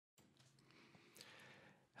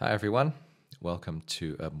Hi, everyone. Welcome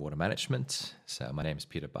to Urban Water Management. So, my name is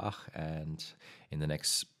Peter Bach, and in the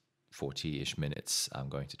next 40-ish minutes, I'm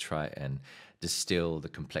going to try and distill the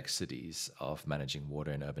complexities of managing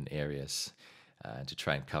water in urban areas to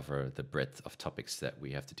try and cover the breadth of topics that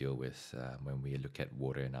we have to deal with when we look at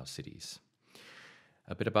water in our cities.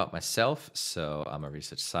 A bit about myself. So, I'm a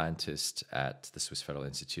research scientist at the Swiss Federal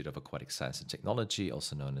Institute of Aquatic Science and Technology,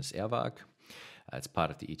 also known as ERWAG. It's part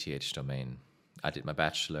of the ETH domain. I did my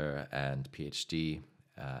bachelor and PhD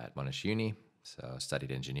at Monash Uni, so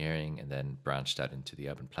studied engineering and then branched out into the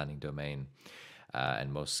urban planning domain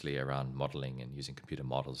and mostly around modeling and using computer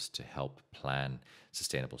models to help plan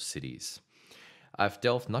sustainable cities. I've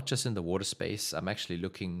delved not just in the water space, I'm actually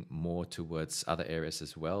looking more towards other areas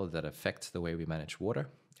as well that affect the way we manage water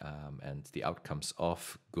and the outcomes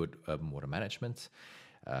of good urban water management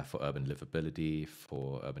for urban livability,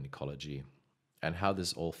 for urban ecology, and how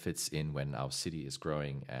this all fits in when our city is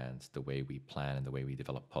growing and the way we plan and the way we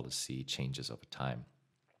develop policy changes over time.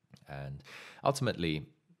 And ultimately,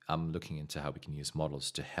 I'm looking into how we can use models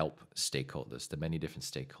to help stakeholders, the many different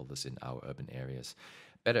stakeholders in our urban areas,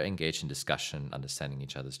 better engage in discussion, understanding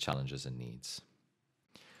each other's challenges and needs.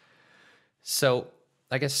 So,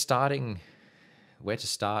 I guess starting with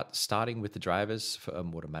the drivers for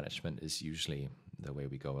urban water management is usually the way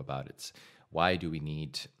we go about it. Why do we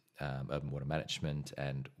need urban water management,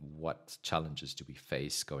 and what challenges do we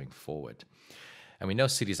face going forward? And we know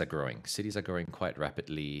cities are growing. Cities are growing quite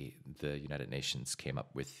rapidly. The United Nations came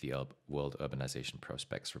up with the World Urbanization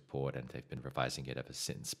Prospects report, and they've been revising it ever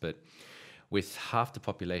since. But with half the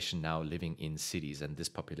population now living in cities, and this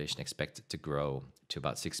population expected to grow to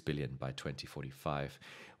about 6 billion by 2045,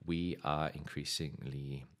 we are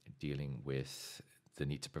increasingly dealing with the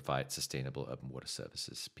need to provide sustainable urban water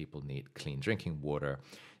services. People need clean drinking water.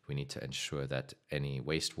 We need to ensure that any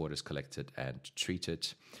wastewater is collected and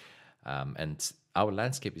treated. And our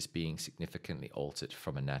landscape is being significantly altered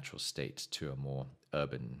from a natural state to a more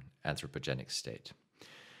urban, anthropogenic state.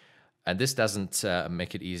 And this doesn't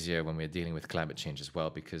make it easier when we're dealing with climate change as well,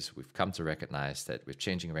 because we've come to recognize that with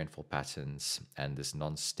changing rainfall patterns and this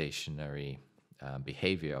non-stationary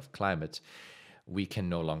behavior of climate, we can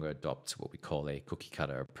no longer adopt what we call a cookie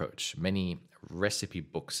cutter approach. Many recipe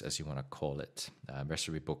books, as you want to call it,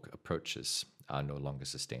 recipe book approaches are no longer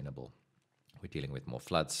sustainable. We're dealing with more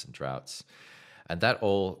floods and droughts. And that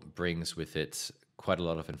all brings with it quite a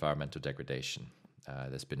lot of environmental degradation.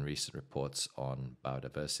 There's been recent reports on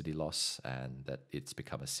biodiversity loss and that it's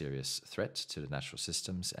become a serious threat to the natural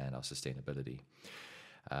systems and our sustainability.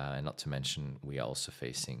 And not to mention, we are also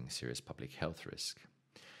facing serious public health risk.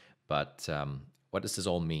 But what does this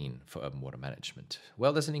all mean for urban water management?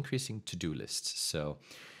 Well, there's an increasing to-do list. So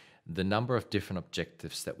the number of different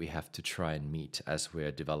objectives that we have to try and meet as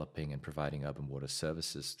we're developing and providing urban water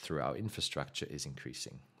services through our infrastructure is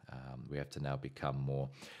increasing. We have to now become more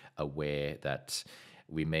aware that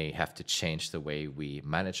we may have to change the way we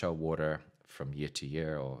manage our water from year to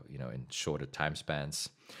year or in shorter time spans.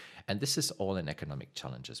 And this is all an economic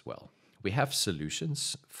challenge as well. We have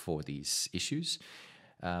solutions for these issues,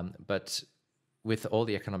 but with all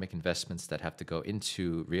the economic investments that have to go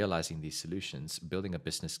into realizing these solutions, building a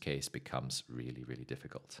business case becomes really, really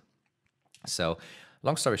difficult. So,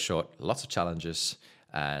 long story short, lots of challenges,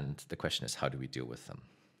 and the question is, how do we deal with them?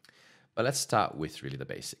 But let's start with really the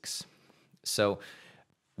basics. So,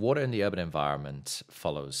 water in the urban environment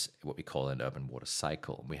follows what we call an urban water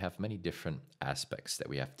cycle. We have many different aspects that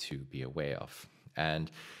we have to be aware of, and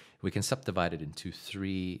we can subdivide it into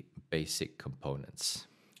three basic components.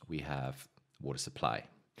 We have water supply,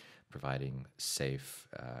 providing safe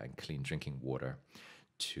and clean drinking water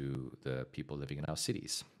to the people living in our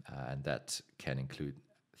cities. And that can include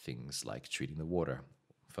things like treating the water.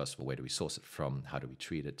 First of all, where do we source it from? How do we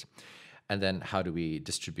treat it? And then how do we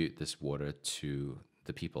distribute this water to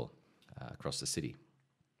the people across the city?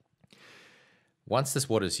 Once this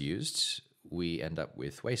water is used, we end up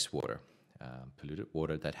with wastewater, polluted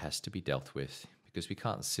water that has to be dealt with, because we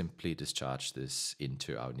can't simply discharge this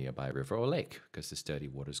into our nearby river or lake, because this dirty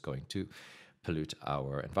water is going to pollute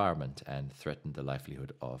our environment and threaten the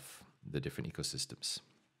livelihood of the different ecosystems.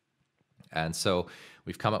 And so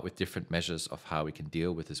we've come up with different measures of how we can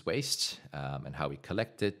deal with this waste and how we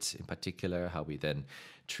collect it in particular, how we then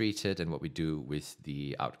treat it, and what we do with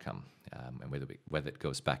the outcome, and whether it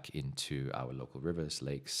goes back into our local rivers,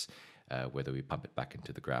 lakes, whether we pump it back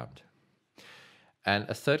into the ground. And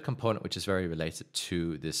a third component, which is very related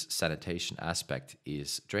to this sanitation aspect,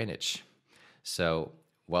 is drainage. So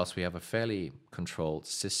whilst we have a fairly controlled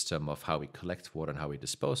system of how we collect water and how we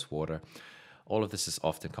dispose water, all of this is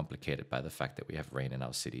often complicated by the fact that we have rain in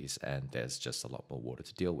our cities and there's just a lot more water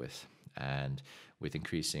to deal with. And with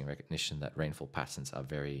increasing recognition that rainfall patterns are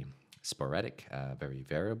very sporadic, very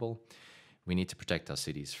variable, we need to protect our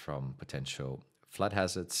cities from potential flood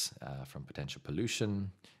hazards, from potential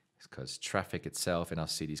pollution, because traffic itself in our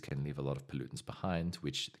cities can leave a lot of pollutants behind,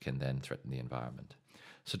 which can then threaten the environment.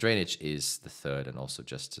 So drainage is the third and also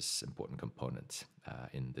just as important component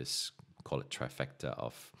in this, call it trifecta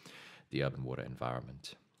of the urban water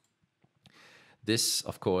environment. This,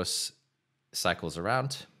 of course, cycles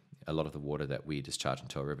around. A lot of the water that we discharge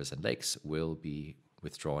into our rivers and lakes will be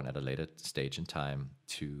withdrawn at a later stage in time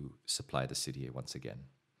to supply the city once again.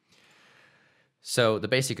 So the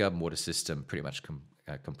basic urban water system pretty much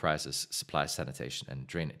comprises supply, sanitation, and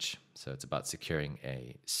drainage. So it's about securing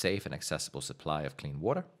a safe and accessible supply of clean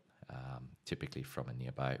water, typically from a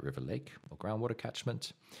nearby river, lake, or groundwater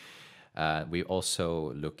catchment. We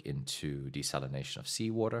also look into desalination of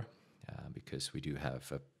seawater because we do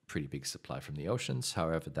have a pretty big supply from the oceans.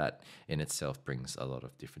 However, that in itself brings a lot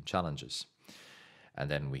of different challenges. And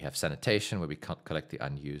then we have sanitation, where we collect the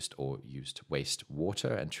unused or used waste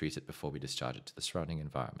water and treat it before we discharge it to the surrounding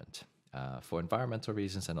environment, for environmental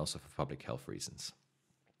reasons and also for public health reasons.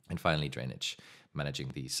 And finally, drainage,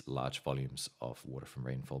 managing these large volumes of water from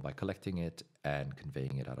rainfall by collecting it and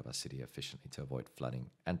conveying it out of our city efficiently to avoid flooding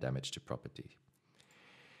and damage to property.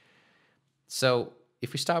 So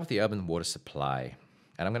if we start with the urban water supply,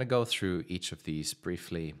 and I'm going to go through each of these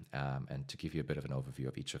briefly and to give you a bit of an overview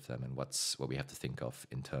of each of them and what we have to think of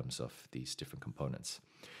in terms of these different components.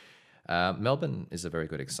 Melbourne is a very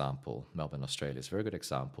good example. Melbourne, Australia is a very good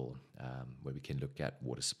example where we can look at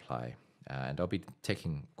water supply. And I'll be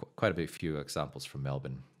taking quite a few examples from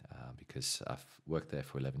Melbourne because I've worked there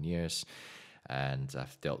for 11 years and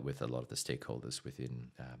I've dealt with a lot of the stakeholders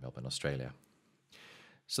within Melbourne, Australia.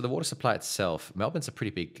 So the water supply itself, Melbourne's a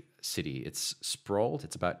pretty big city. It's sprawled.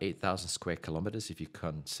 It's about 8,000 square kilometers if you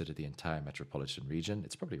consider the entire metropolitan region.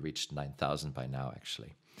 It's probably reached 9,000 by now,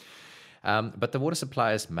 actually. But the water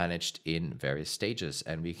supply is managed in various stages,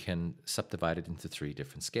 and we can subdivide it into three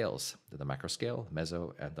different scales: the macro scale,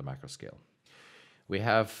 meso, and the micro scale. We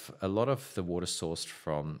have a lot of the water sourced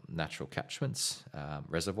from natural catchments,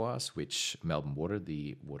 reservoirs, which Melbourne Water,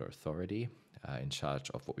 the water authority, in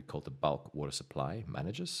charge of what we call the bulk water supply,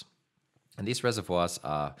 manages. And these reservoirs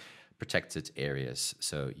are protected areas,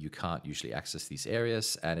 so you can't usually access these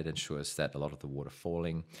areas, and it ensures that a lot of the water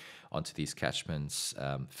falling onto these catchments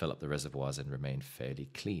fill up the reservoirs and remain fairly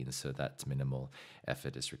clean, so that minimal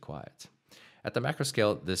effort is required. At the macro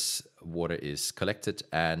scale, this water is collected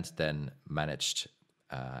and then managed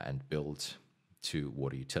and billed to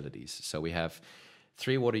water utilities. So we have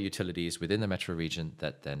 3 water utilities within the metro region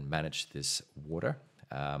that then manage this water.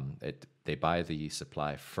 They buy the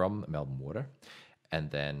supply from Melbourne Water and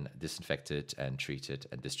then disinfect it and treat it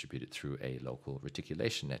and distribute it through a local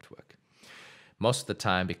reticulation network. Most of the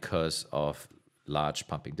time, because of large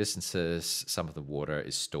pumping distances, some of the water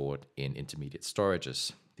is stored in intermediate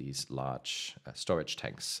storages, these large storage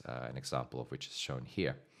tanks, an example of which is shown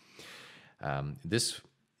here. This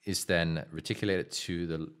is then reticulated to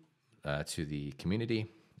the community,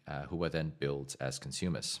 who are then billed as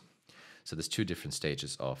consumers. So there's 2 different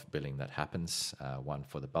stages of billing that happens, one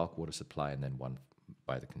for the bulk water supply and then one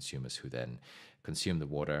by the consumers who then consume the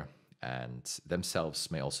water and themselves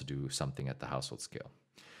may also do something at the household scale.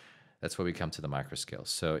 That's where we come to the micro scale.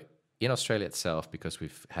 So in Australia itself, because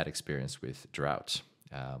we've had experience with drought,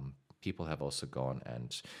 people have also gone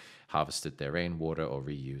and harvested their rainwater or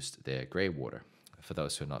reused their grey water. For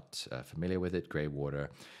those who are not familiar with it, grey water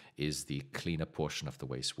is the cleaner portion of the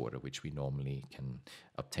wastewater, which we normally can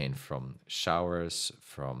obtain from showers,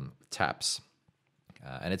 from taps.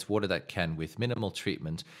 And it's water that can, with minimal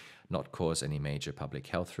treatment, not cause any major public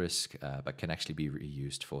health risk, but can actually be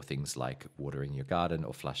reused for things like watering your garden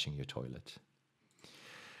or flushing your toilet.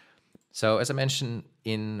 So as I mentioned,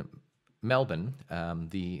 in Melbourne,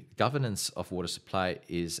 the governance of water supply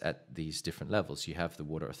is at these different levels. You have the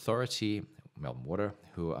Water Authority, Melbourne Water,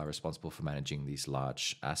 who are responsible for managing these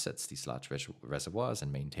large assets, these large reservoirs,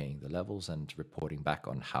 and maintaining the levels and reporting back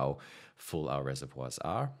on how full our reservoirs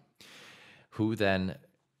are, who then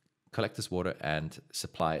collect this water and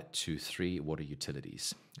supply it to 3 water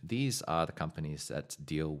utilities. These are the companies that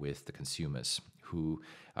deal with the consumers, who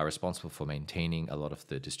are responsible for maintaining a lot of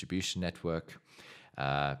the distribution network,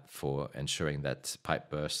 for ensuring that pipe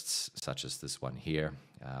bursts, such as this one here,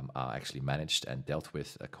 are actually managed and dealt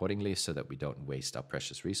with accordingly so that we don't waste our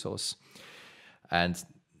precious resource. And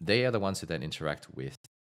they are the ones who then interact with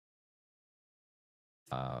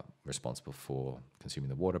responsible for consuming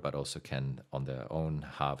the water, but also can on their own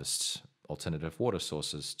harvest alternative water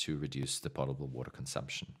sources to reduce the potable water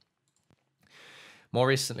consumption. More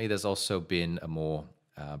recently, there's also been a more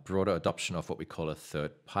broader adoption of what we call a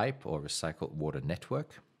third pipe or recycled water network,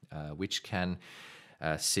 which can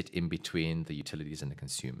sit in between the utilities and the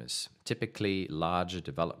consumers. Typically, larger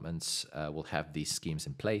developments will have these schemes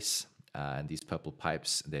in place, and these purple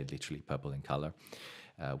pipes, they're literally purple in color,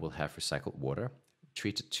 will have recycled water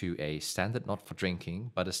treated to a standard not for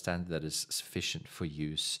drinking, but a standard that is sufficient for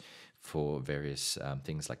use for various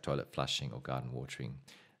things like toilet flushing or garden watering.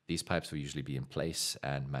 These pipes will usually be in place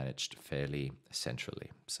and managed fairly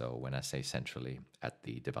centrally. So when I say centrally, at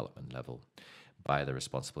the development level by the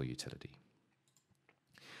responsible utility.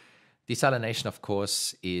 Desalination, of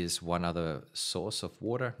course, is one other source of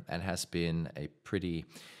water and has been a pretty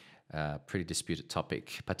disputed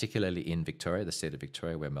topic, particularly in Victoria, the state of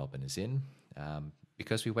Victoria, where Melbourne is in,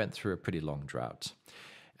 because we went through a pretty long drought.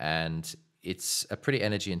 And it's a pretty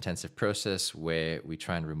energy-intensive process where we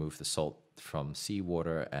try and remove the salt from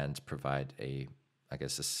seawater and provide a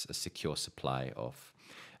secure supply of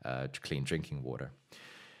clean drinking water.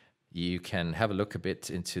 You can have a look a bit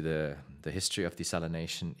into the history of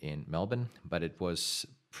desalination in Melbourne, but it was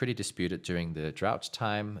pretty disputed during the drought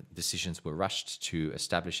time. Decisions were rushed to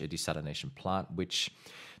establish a desalination plant, which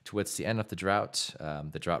towards the end of the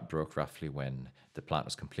drought broke roughly when the plant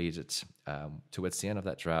was completed. Towards the end of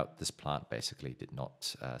that drought, this plant basically did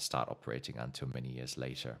not start operating until many years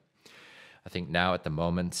later. I think now at the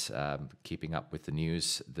moment, keeping up with the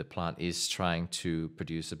news, the plant is trying to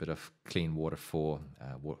produce a bit of clean water for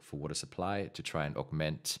water supply to try and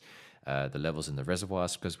augment the levels in the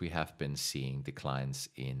reservoirs, because we have been seeing declines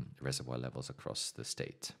in reservoir levels across the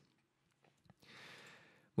state.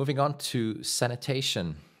 Moving on to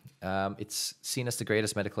sanitation. It's seen as the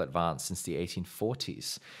greatest medical advance since the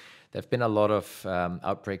 1840s. There have been a lot of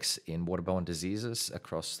outbreaks in waterborne diseases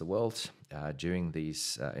across the world during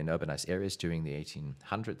these in urbanized areas during the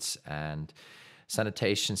 1800s, and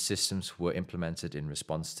sanitation systems were implemented in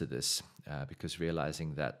response to this because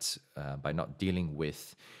realizing that by not dealing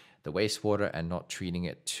with the wastewater and not treating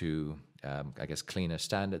it to, cleaner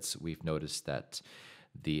standards, we've noticed that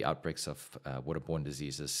the outbreaks of waterborne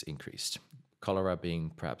diseases increased. Cholera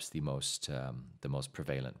being perhaps the most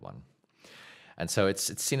prevalent one. And so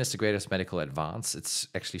it's seen as the greatest medical advance. It's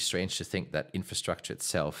actually strange to think that infrastructure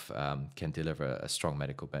itself can deliver a strong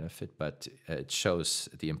medical benefit, but it shows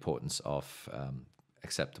the importance of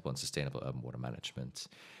acceptable and sustainable urban water management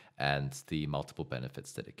and the multiple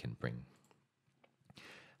benefits that it can bring.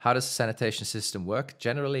 How does the sanitation system work?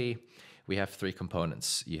 Generally, we have three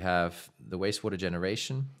components. You have the wastewater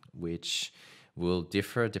generation, which will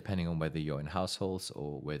differ depending on whether you're in households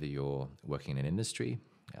or whether you're working in industry.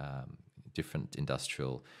 Different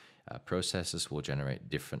industrial processes will generate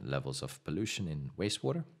different levels of pollution in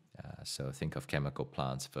wastewater. So think of chemical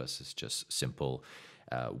plants versus just simple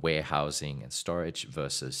warehousing and storage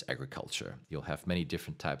versus agriculture. You'll have many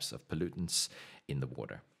different types of pollutants in the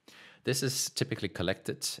water. This is typically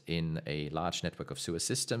collected in a large network of sewer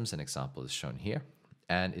systems. An example is shown here,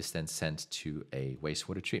 and is then sent to a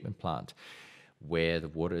wastewater treatment plant where the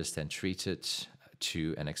water is then treated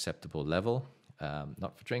to an acceptable level.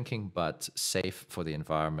 Not for drinking, but safe for the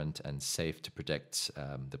environment and safe to protect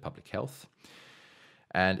the public health,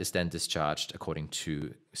 and is then discharged according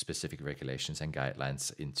to specific regulations and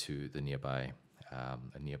guidelines into the nearby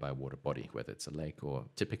water body, whether it's a lake or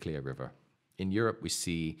typically a river. In Europe, we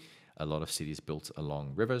see a lot of cities built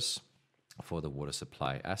along rivers for the water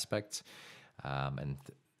supply aspect, and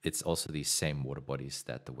it's also these same water bodies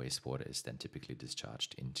that the wastewater is then typically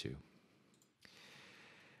discharged into.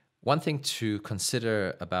 One thing to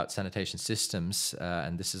consider about sanitation systems,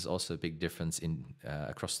 and this is also a big difference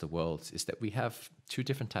across the world, is that we have two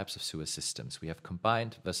different types of sewer systems. We have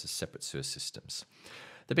combined versus separate sewer systems.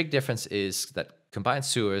 The big difference is that combined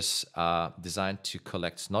sewers are designed to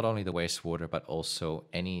collect not only the wastewater, but also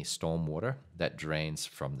any stormwater that drains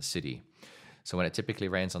from the city. So when it typically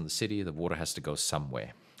rains on the city, the water has to go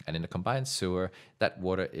somewhere. And in a combined sewer, that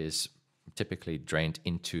water is typically drained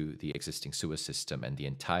into the existing sewer system, and the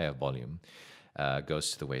entire volume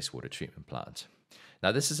goes to the wastewater treatment plant.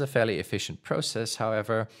 Now, this is a fairly efficient process.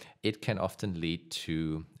 However, it can often lead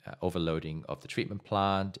to overloading of the treatment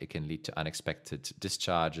plant. It can lead to unexpected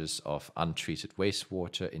discharges of untreated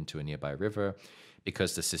wastewater into a nearby river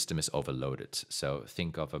because the system is overloaded. So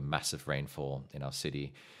think of a massive rainfall in our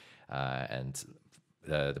city and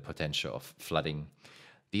the potential of flooding.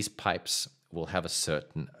 These pipes will have a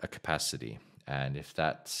certain capacity, and if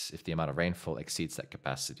the amount of rainfall exceeds that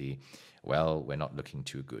capacity, well, we're not looking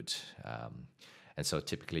too good. And so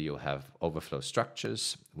typically you'll have overflow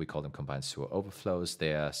structures. We call them combined sewer overflows.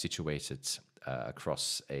 They are situated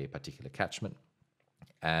across a particular catchment.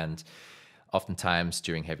 And oftentimes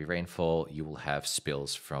during heavy rainfall, you will have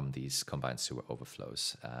spills from these combined sewer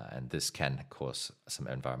overflows, and this can cause some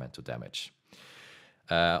environmental damage.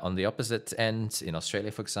 On the opposite end, in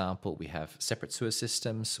Australia, for example, we have separate sewer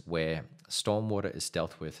systems where stormwater is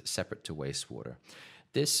dealt with separate to wastewater.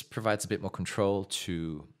 This provides a bit more control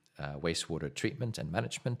to wastewater treatment and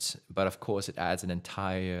management, but of course it adds an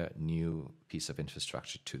entire new piece of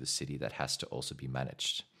infrastructure to the city that has to also be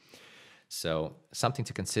managed. So something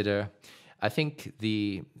to consider. I think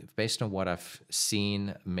based on what I've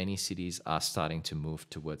seen, many cities are starting to move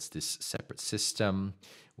towards this separate system.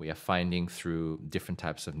 We are finding through different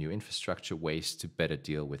types of new infrastructure ways to better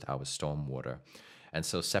deal with our stormwater. And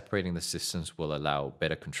so separating the systems will allow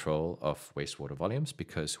better control of wastewater volumes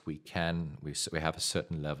because we have a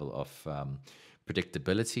certain level of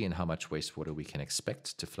predictability in how much wastewater we can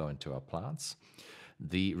expect to flow into our plants.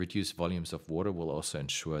 The reduced volumes of water will also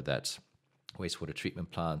ensure that wastewater treatment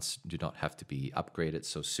plants do not have to be upgraded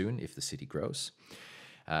so soon if the city grows.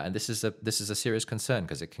 And this is a serious concern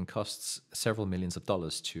because it can cost several millions of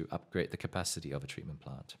dollars to upgrade the capacity of a treatment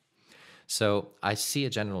plant. So I see a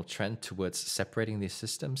general trend towards separating these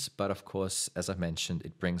systems, but of course, as I mentioned,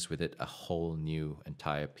 it brings with it a whole new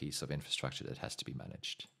entire piece of infrastructure that has to be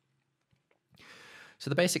managed. So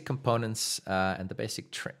the basic components and the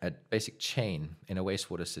basic chain in a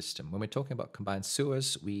wastewater system. When we're talking about combined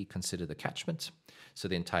sewers, we consider the catchment, so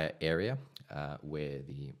the entire area where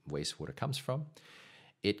the wastewater comes from.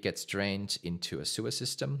 It gets drained into a sewer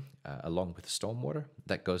system along with the stormwater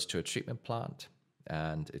that goes to a treatment plant,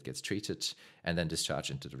 and it gets treated and then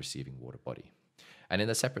discharged into the receiving water body. And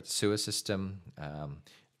in a separate sewer system,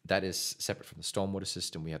 that is separate from the stormwater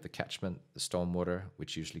system, we have the catchment, the stormwater,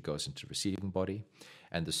 which usually goes into the receiving body,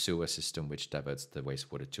 and the sewer system, which diverts the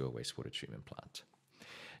wastewater to a wastewater treatment plant.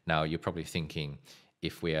 Now, you're probably thinking,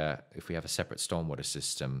 if we have a separate stormwater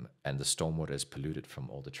system and the stormwater is polluted from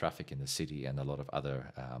all the traffic in the city and a lot of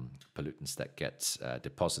other pollutants that get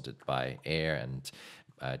deposited by air and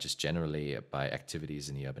just generally by activities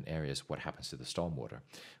in the urban areas, what happens to the stormwater?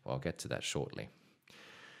 Well, I'll get to that shortly.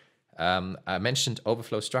 I mentioned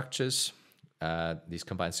overflow structures. These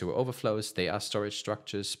combined sewer overflows, they are storage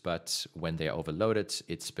structures, but when they are overloaded,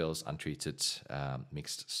 it spills untreated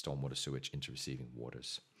mixed stormwater sewage into receiving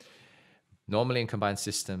waters. Normally in combined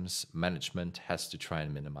systems, management has to try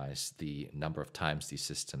and minimize the number of times these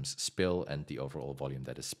systems spill and the overall volume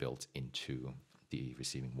that is spilled into the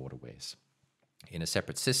receiving waterways. In a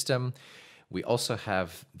separate system, we also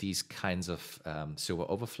have these kinds of sewer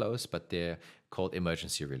overflows, but they're called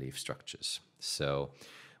emergency relief structures. So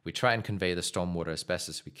we try and convey the stormwater as best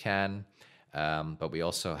as we can, but we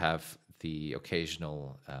also have the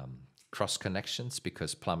occasional cross connections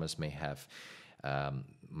because plumbers may have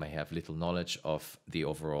little knowledge of the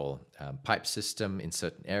overall pipe system in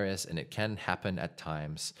certain areas, and it can happen at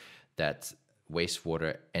times that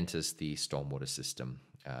wastewater enters the stormwater system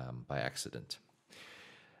by accident.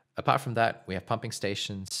 Apart from that, we have pumping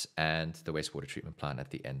stations and the wastewater treatment plant at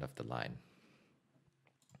the end of the line.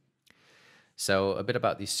 So a bit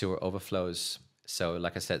about these sewer overflows. So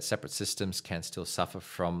like I said, separate systems can still suffer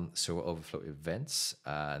from sewer overflow events,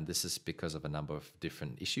 and this is because of a number of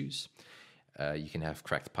different issues. You can have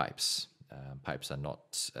cracked pipes. Pipes are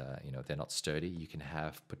not, they're not sturdy. You can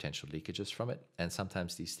have potential leakages from it, and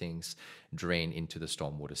sometimes these things drain into the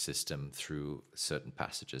stormwater system through certain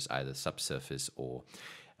passages, either subsurface or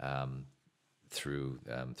through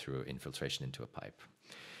infiltration into a pipe.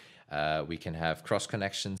 We can have cross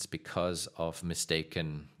connections because of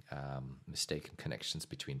mistaken connections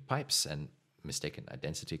between pipes and mistaken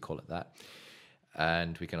identity, call it that.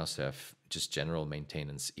 And we can also have just general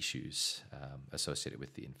maintenance issues associated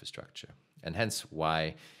with the infrastructure. And hence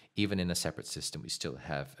why, even in a separate system, we still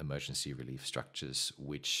have emergency relief structures,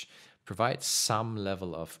 which provide some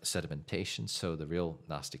level of sedimentation. So the real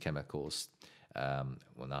nasty chemicals,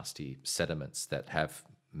 nasty sediments that have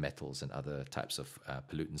metals and other types of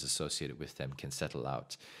pollutants associated with them can settle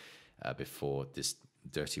out before this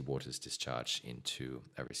dirty water is discharged into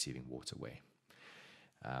a receiving waterway.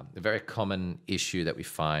 A very common issue that we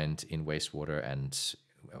find in wastewater, and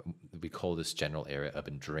we call this general area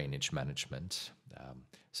urban drainage management,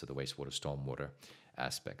 so the wastewater, stormwater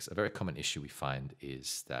aspects. A very common issue we find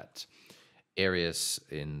is that areas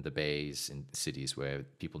in the bays, in cities where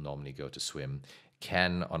people normally go to swim,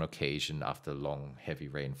 can, on occasion, after long, heavy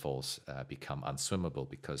rainfalls, become unswimmable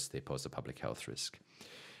because they pose a public health risk.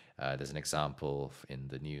 There's an example in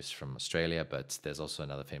the news from Australia, but there's also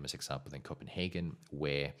another famous example in Copenhagen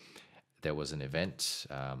where there was an event.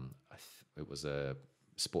 It was a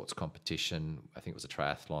sports competition. I think it was a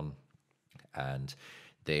triathlon, and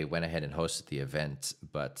they went ahead and hosted the event.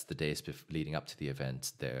 But the days leading up to the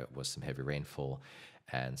event, there was some heavy rainfall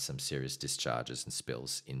and some serious discharges and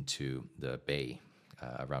spills into the bay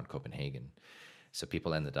around Copenhagen. So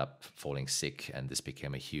people ended up falling sick, and this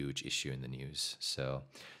became a huge issue in the news. So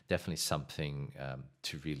definitely something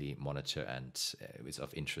to really monitor, and it was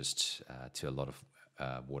of interest to a lot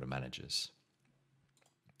of water managers.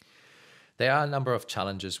 There are a number of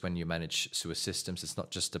challenges when you manage sewer systems. It's not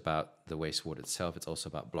just about the wastewater itself, it's also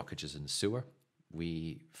about blockages in the sewer.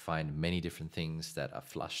 We find many different things that are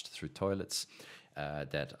flushed through toilets,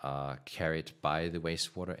 that are carried by the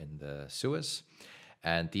wastewater in the sewers.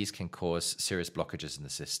 And these can cause serious blockages in the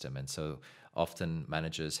system. And so often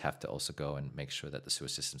managers have to also go and make sure that the sewer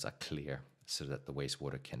systems are clear so that the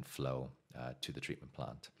wastewater can flow to the treatment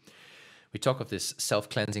plant. We talk of this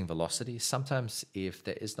self-cleansing velocity. Sometimes if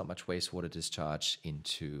there is not much wastewater discharge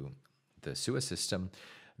into the sewer system,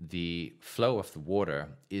 the flow of the water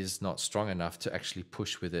is not strong enough to actually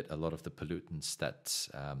push with it a lot of the pollutants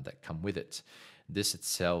that come with it. This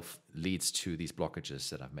itself leads to these blockages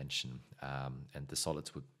that I've mentioned, and the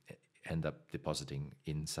solids would end up depositing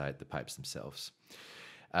inside the pipes themselves.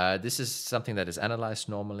 This is something that is analyzed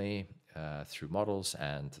normally through models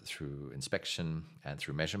and through inspection and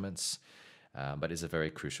through measurements, but is a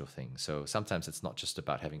very crucial thing. So sometimes it's not just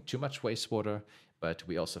about having too much wastewater, but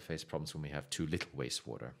we also face problems when we have too little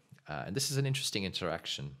wastewater. And this is an interesting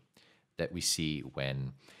interaction that we see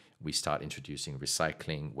when we start introducing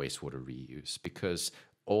recycling, wastewater reuse, because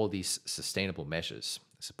all these sustainable measures,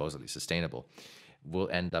 supposedly sustainable, will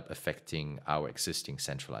end up affecting our existing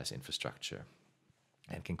centralized infrastructure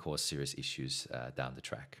and can cause serious issues down the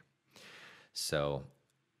track. So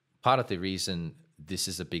part of the reason this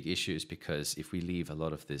is a big issue is because if we leave a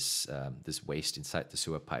lot of this waste inside the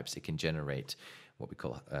sewer pipes, it can generate what we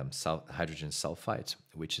call hydrogen sulfide,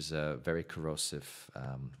 which is a very corrosive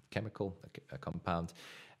chemical, a compound,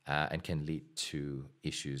 and can lead to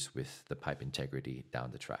issues with the pipe integrity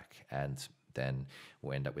down the track. And then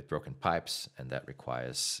we'll end up with broken pipes, and that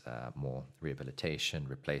requires more rehabilitation,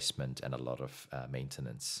 replacement, and a lot of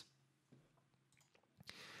maintenance.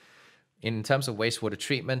 In terms of wastewater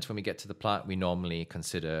treatment, when we get to the plant, we normally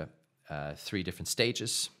consider 3 different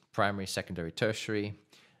stages: primary, secondary, tertiary.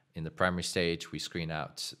 In the primary stage, we screen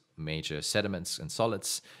out major sediments and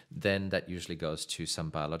solids. Then that usually goes to some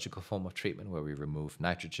biological form of treatment where we remove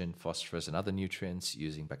nitrogen, phosphorus, and other nutrients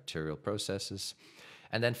using bacterial processes.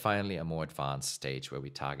 And then finally, a more advanced stage where we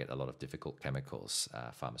target a lot of difficult chemicals,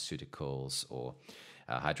 pharmaceuticals, or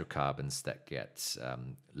hydrocarbons that get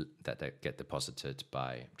deposited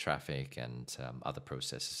by traffic and other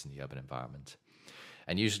processes in the urban environment.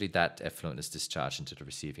 And usually that effluent is discharged into the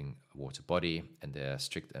receiving water body, and there are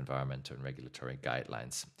strict environmental and regulatory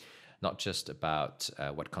guidelines, not just about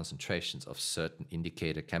what concentrations of certain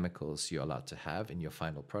indicator chemicals you're allowed to have in your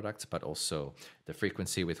final product, but also the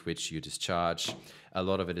frequency with which you discharge. A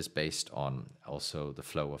lot of it is based on also the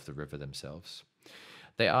flow of the river themselves.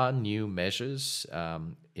 There are new measures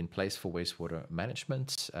in place for wastewater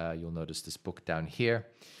management. You'll notice this book down here.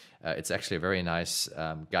 It's actually a very nice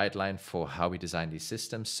guideline for how we design these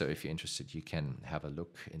systems. So if you're interested, you can have a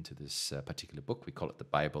look into this particular book. We call it the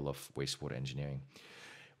Bible of Wastewater Engineering.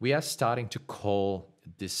 We are starting to call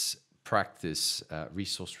this practice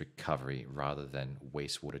resource recovery rather than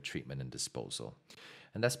wastewater treatment and disposal.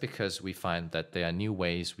 And that's because we find that there are new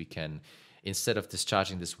ways we can, instead of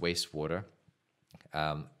discharging this wastewater,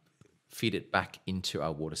 feed it back into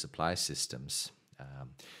our water supply systems.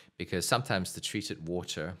 Because sometimes the treated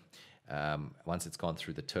water, once it's gone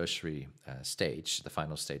through the tertiary stage, the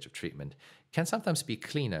final stage of treatment, can sometimes be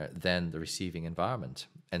cleaner than the receiving environment.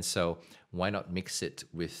 And so why not mix it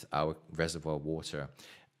with our reservoir water,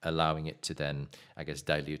 allowing it to then, I guess,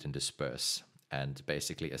 dilute and disperse and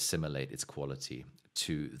basically assimilate its quality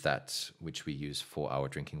to that which we use for our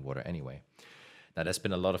drinking water anyway. Now, there's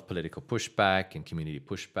been a lot of political pushback and community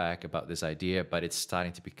pushback about this idea, but it's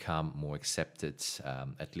starting to become more accepted,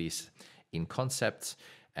 at least in concept.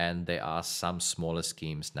 And there are some smaller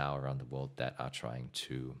schemes now around the world that are trying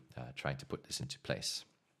to put this into place.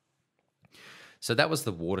 So that was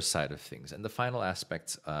the water side of things. And the final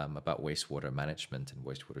aspect about wastewater management and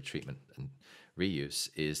wastewater treatment and reuse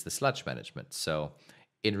is the sludge management. So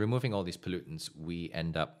in removing all these pollutants, we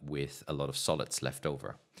end up with a lot of solids left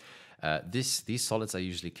over. These solids are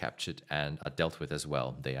usually captured and are dealt with as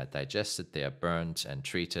well. They are digested, they are burned and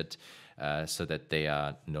treated so that they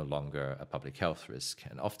are no longer a public health risk.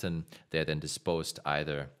 And often they're then disposed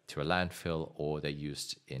either to a landfill or they're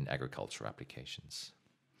used in agricultural applications.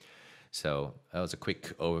 So that was a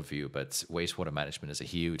quick overview, but wastewater management is a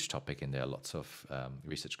huge topic, and there are lots of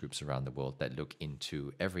research groups around the world that look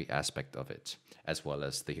into every aspect of it, as well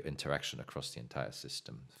as the interaction across the entire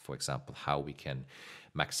system. For example, how we can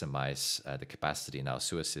maximize the capacity in our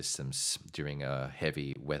sewer systems during a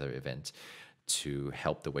heavy weather event to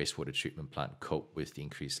help the wastewater treatment plant cope with the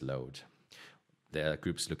increased load. There are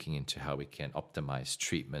groups looking into how we can optimize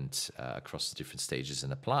treatment across the different stages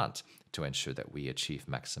in a plant to ensure that we achieve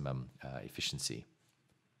maximum efficiency.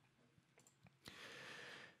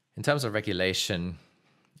 In terms of regulation,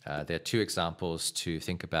 there are two examples to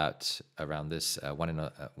think about around this. One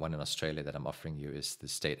in Australia that I'm offering you is the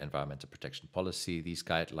State Environmental Protection Policy. These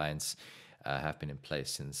guidelines have been in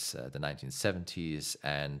place since the 1970s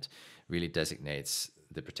and really designates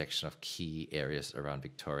the protection of key areas around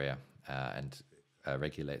Victoria and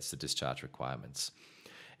regulates the discharge requirements.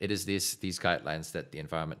 It is these guidelines that the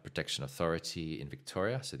Environment Protection Authority in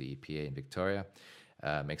Victoria, so the EPA in Victoria,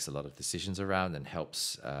 makes a lot of decisions around and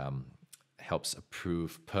helps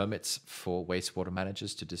approve permits for wastewater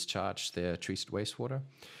managers to discharge their treated wastewater.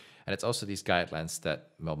 And it's also these guidelines that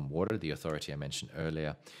Melbourne Water, the authority I mentioned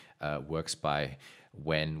earlier, works by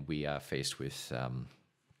when we are faced with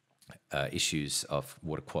issues of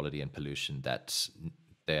water quality and pollution that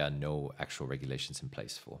there are no actual regulations in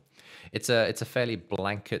place for. It's a fairly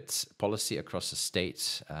blanket policy across the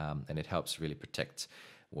state, and it helps really protect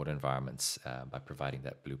water environments by providing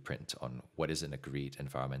that blueprint on what is an agreed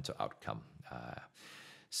environmental outcome.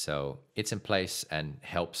 So it's in place and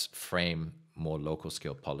helps frame more local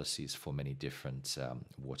scale policies for many different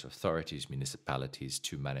water authorities, municipalities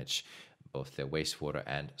to manage both their wastewater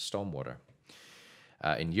and stormwater.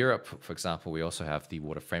 In Europe, for example, we also have the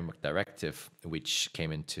Water Framework Directive, which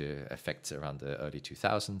came into effect around the early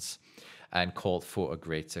 2000s and called for a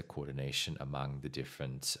greater coordination among the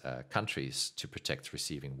different countries to protect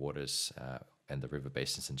receiving waters and the river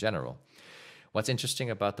basins in general. What's interesting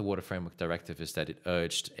about the Water Framework Directive is that it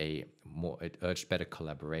urged better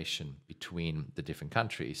collaboration between the different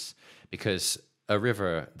countries, because a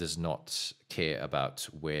river does not care about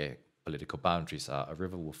where political boundaries are. A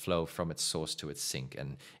river will flow from its source to its sink,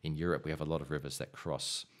 and in Europe we have a lot of rivers that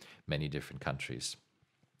cross many different countries.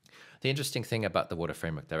 The interesting thing about the Water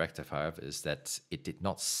Framework Directive, however, is that it did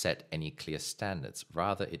not set any clear standards.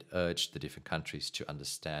 Rather, it urged the different countries to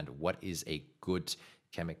understand what is a good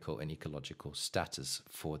chemical and ecological status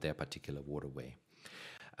for their particular waterway.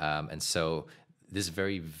 And so this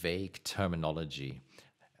very vague terminology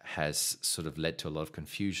has sort of led to a lot of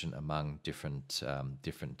confusion among different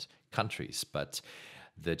countries. But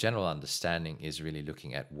the general understanding is really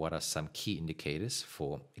looking at what are some key indicators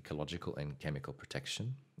for ecological and chemical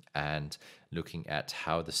protection, and looking at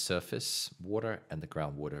how the surface water and the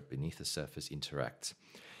groundwater beneath the surface interact.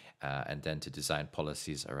 And then to design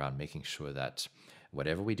policies around making sure that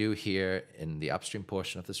whatever we do here in the upstream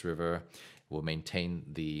portion of this river will maintain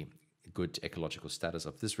the good ecological status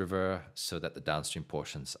of this river so that the downstream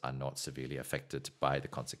portions are not severely affected by the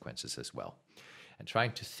consequences as well. And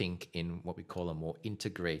trying to think in what we call a more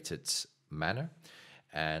integrated manner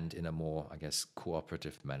and in a more, I guess,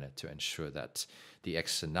 cooperative manner to ensure that the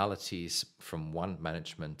externalities from one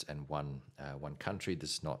management and one country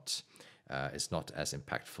is not as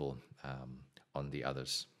impactful on the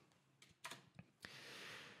others.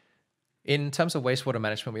 In terms of wastewater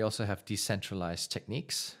management, we also have decentralized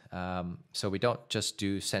techniques. So we don't just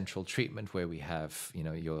do central treatment where we have,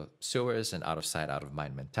 your sewers and out of sight, out of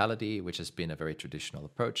mind mentality, which has been a very traditional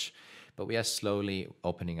approach, but we are slowly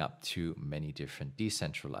opening up to many different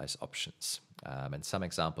decentralized options. And some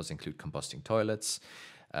examples include composting toilets,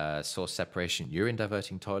 source separation, urine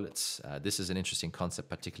diverting toilets. This is an interesting concept,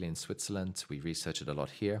 particularly in Switzerland. We research it a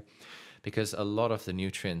lot here because a lot of the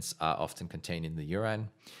nutrients are often contained in the urine.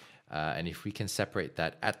 And if we can separate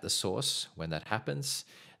that at the source when that happens,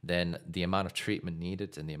 then the amount of treatment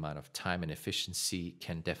needed and the amount of time and efficiency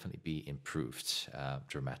can definitely be improved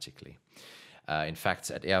dramatically. In fact,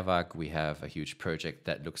 at Airwag, we have a huge project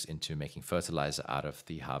that looks into making fertilizer out of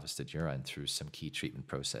the harvested urine through some key treatment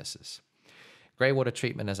processes. Grey water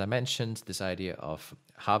treatment, as I mentioned, this idea of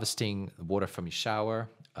harvesting water from your shower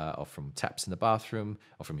or from taps in the bathroom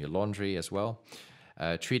or from your laundry as well.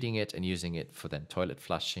 Treating it and using it for then toilet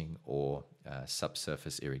flushing or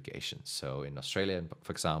subsurface irrigation. So in Australia,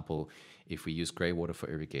 for example, if we use grey water for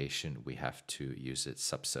irrigation, we have to use it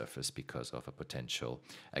subsurface because of a potential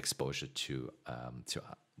exposure to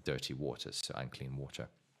dirty waters, so unclean water.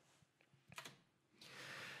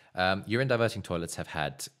 Urine diverting toilets have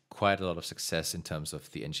had quite a lot of success in terms of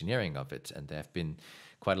the engineering of it, and there have been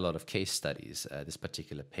quite a lot of case studies. This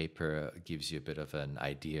particular paper gives you a bit of an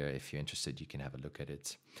idea. If you're interested, you can have a look at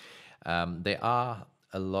it. There are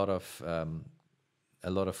a lot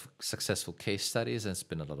of successful case studies, and it's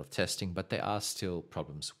been a lot of testing, but there are still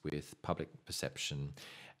problems with public perception,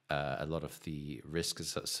 a lot of the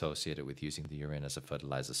risks associated with using the urine as a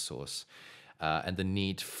fertilizer source, and the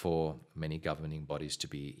need for many governing bodies to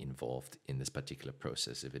be involved in this particular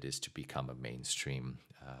process if it is to become a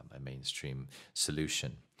mainstream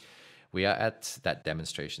solution. We are at that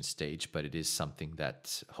demonstration stage, but it is something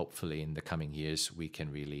that hopefully in the coming years we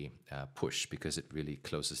can really push, because it really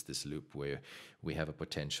closes this loop where we have a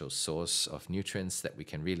potential source of nutrients that we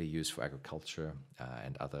can really use for agriculture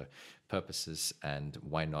and other purposes, and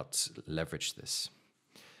why not leverage this?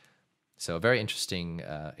 So a very interesting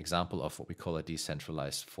example of what we call a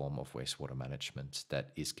decentralized form of wastewater management that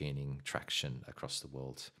is gaining traction across the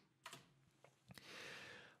world.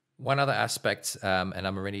 One other aspect, and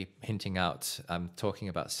I'm already hinting out, I'm talking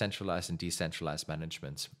about centralized and decentralized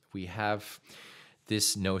management. We have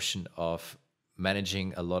this notion of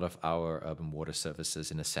managing a lot of our urban water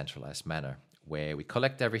services in a centralized manner, where we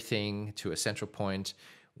collect everything to a central point,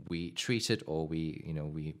 we treat it, or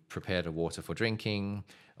we prepare the water for drinking,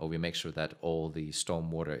 or we make sure that all the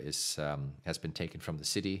storm water has been taken from the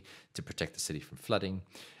city to protect the city from flooding,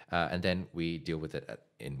 and then we deal with it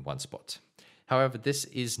in one spot. However, this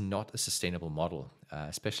is not a sustainable model,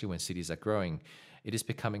 especially when cities are growing. It is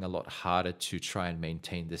becoming a lot harder to try and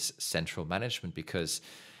maintain this central management, because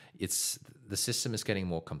the system is getting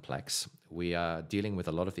more complex. We are dealing with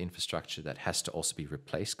a lot of the infrastructure that has to also be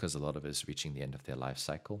replaced, because a lot of it is reaching the end of their life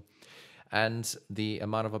cycle. And the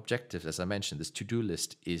amount of objectives, as I mentioned, this to-do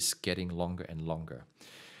list is getting longer and longer.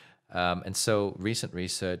 And so recent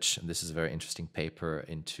research, and this is a very interesting paper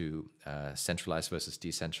into centralized versus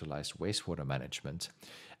decentralized wastewater management,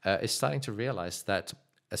 is starting to realize that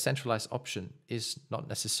a centralized option is not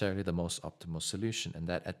necessarily the most optimal solution, and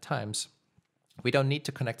that at times we don't need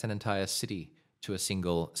to connect an entire city to a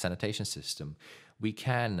single sanitation system. We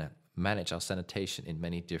can manage our sanitation in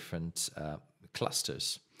many different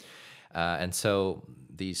clusters. And so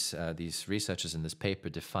these researchers in this paper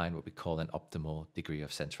define what we call an optimal degree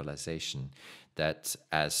of centralization, that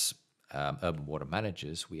as urban water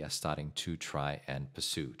managers, we are starting to try and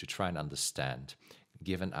pursue, to try and understand,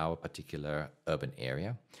 given our particular urban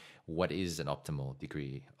area, what is an optimal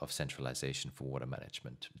degree of centralization for water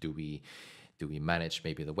management? Do we manage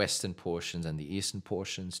maybe the western portions and the eastern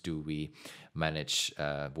portions? Do we manage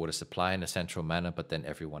water supply in a central manner, but then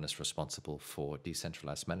everyone is responsible for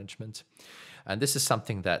decentralized management? And this is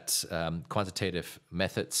something that quantitative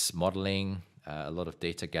methods, modeling, a lot of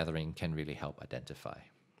data gathering can really help identify.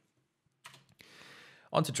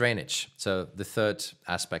 On to drainage. So the third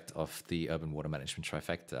aspect of the urban water management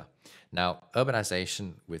trifecta. Now,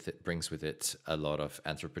 urbanization brings with it a lot of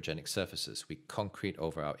anthropogenic surfaces. We concrete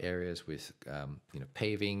over our areas with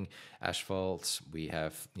paving, asphalt. We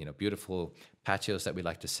have beautiful patios that we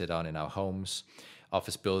like to sit on in our homes.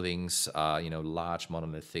 Office buildings are large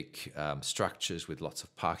monolithic structures with lots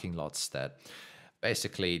of parking lots that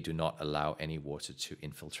basically do not allow any water to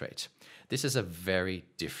infiltrate. This is a very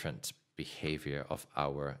different behavior of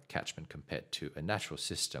our catchment compared to a natural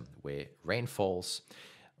system where rain falls,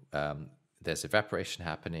 there's evaporation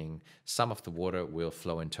happening, some of the water will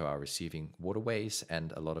flow into our receiving waterways,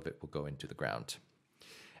 and a lot of it will go into the ground.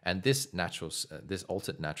 And this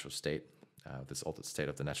altered natural state, this altered state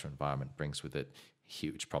of the natural environment brings with it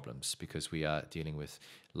huge problems, because we are dealing with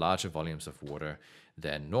larger volumes of water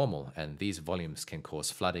than normal, and these volumes can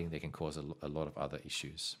cause flooding, they can cause a lot of other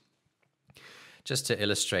issues. Just to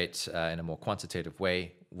illustrate in a more quantitative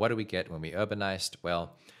way, what do we get when we urbanized?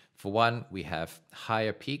 Well, for one, we have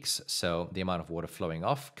higher peaks, so the amount of water flowing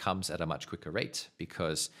off comes at a much quicker rate,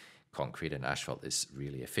 because concrete and asphalt is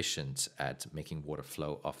really efficient at making water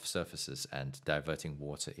flow off surfaces and diverting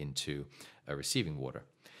water into a receiving water.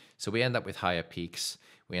 So we end up with higher peaks,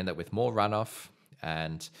 we end up with more runoff,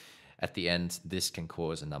 and at the end, this can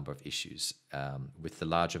cause a number of issues. With the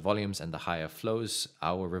larger volumes and the higher flows,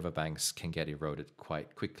 our riverbanks can get eroded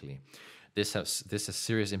quite quickly. This has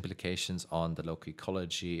serious implications on the local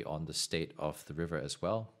ecology, on the state of the river as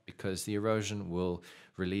well, because the erosion will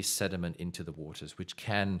release sediment into the waters, which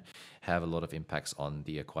can have a lot of impacts on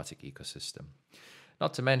the aquatic ecosystem.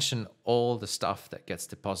 Not to mention all the stuff that gets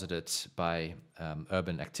deposited by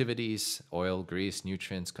urban activities: oil, grease,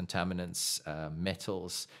 nutrients, contaminants,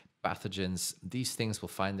 metals, pathogens. These things will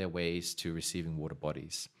find their ways to receiving water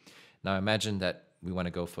bodies. Now imagine that we want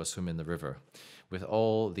to go for a swim in the river. With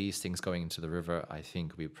all these things going into the river, I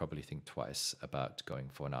think we probably think twice about going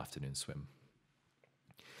for an afternoon swim.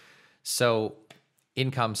 So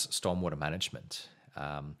in comes stormwater management.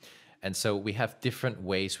 And so we have different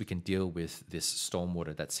ways we can deal with this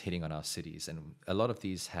stormwater that's hitting on our cities. And a lot of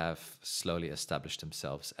these have slowly established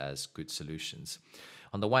themselves as good solutions.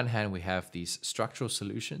 On the one hand, we have these structural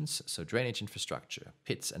solutions, so drainage infrastructure,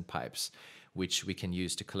 pits and pipes, which we can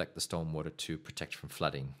use to collect the stormwater to protect from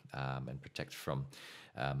flooding and protect from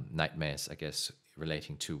nightmares, I guess,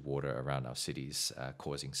 relating to water around our cities,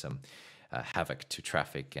 causing some havoc to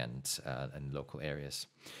traffic and local areas.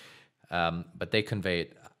 But they convey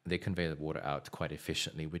the water out quite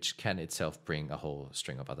efficiently, which can itself bring a whole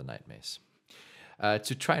string of other nightmares.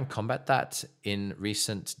 To try and combat that in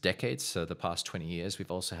recent decades, so the past 20 years,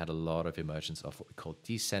 we've also had a lot of emergence of what we call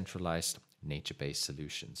decentralized nature-based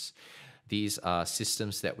solutions. These are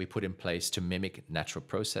systems that we put in place to mimic natural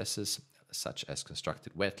processes, such as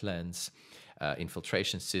constructed wetlands,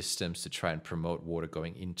 infiltration systems to try and promote water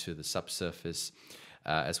going into the subsurface,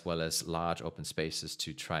 as well as large open spaces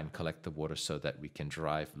to try and collect the water so that we can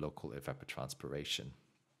drive local evapotranspiration.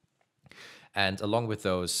 And along with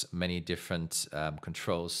those, many different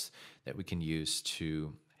controls that we can use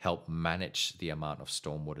to help manage the amount of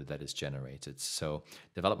stormwater that is generated. So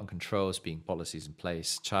development controls being policies in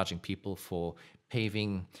place, charging people for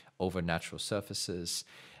paving over natural surfaces,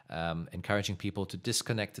 encouraging people to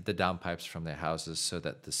disconnect the downpipes from their houses so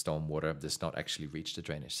that the stormwater does not actually reach the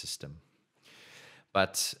drainage system.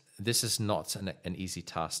 But this is not an easy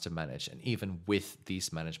task to manage. And even with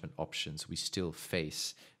these management options, we still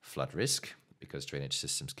face flood risk because drainage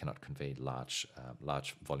systems cannot convey large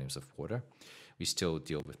volumes of water. We still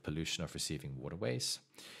deal with pollution of receiving waterways.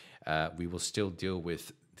 We will still deal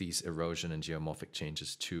with these erosion and geomorphic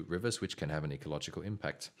changes to rivers, which can have an ecological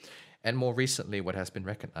impact. And more recently, what has been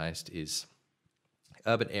recognized is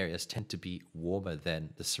urban areas tend to be warmer than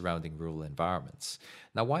the surrounding rural environments.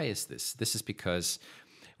 Now, why is this? This is because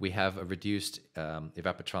we have a reduced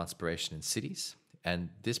evapotranspiration in cities, and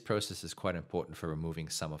this process is quite important for removing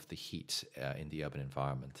some of the heat in the urban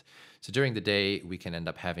environment. So during the day, we can end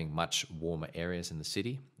up having much warmer areas in the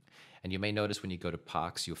city, and you may notice when you go to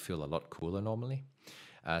parks, you'll feel a lot cooler normally.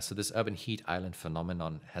 So this urban heat island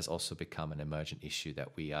phenomenon has also become an emergent issue that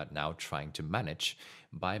we are now trying to manage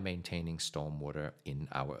by maintaining stormwater in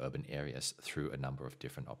our urban areas through a number of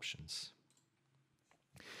different options.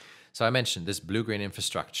 So I mentioned this blue-green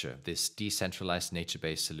infrastructure, this decentralized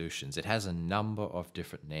nature-based solutions. It has a number of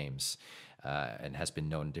different names and has been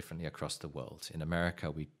known differently across the world. In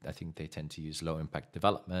America, I think they tend to use low-impact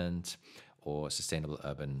development or sustainable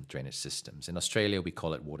urban drainage systems. In Australia, we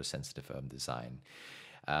call it water-sensitive urban design.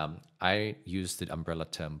 I use the umbrella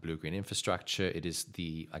term blue-green infrastructure. It is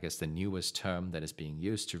I guess the newest term that is being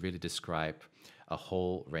used to really describe a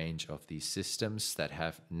whole range of these systems that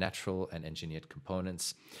have natural and engineered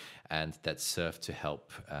components and that serve to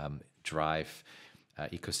help drive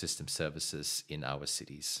ecosystem services in our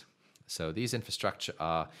cities. So these infrastructure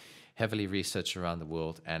are heavily researched around the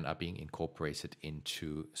world and are being incorporated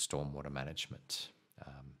into stormwater management.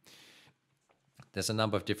 There's a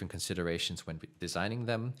number of different considerations when designing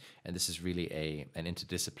them, and this is really an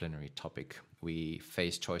interdisciplinary topic. We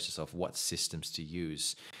face choices of what systems to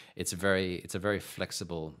use. It's a very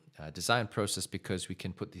flexible design process because we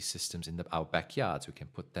can put these systems in our backyards, we can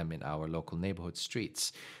put them in our local neighborhood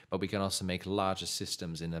streets, but we can also make larger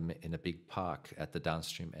systems in a big park at the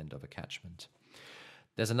downstream end of a catchment.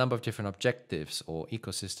 There's a number of different objectives or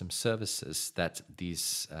ecosystem services that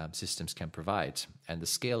these systems can provide, and the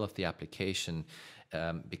scale of the application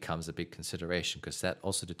becomes a big consideration because that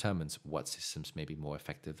also determines what systems may be more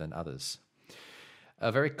effective than others.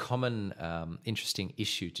 A very common, interesting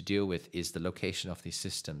issue to deal with is the location of these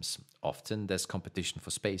systems. Often there's competition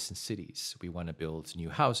for space in cities. We want to build new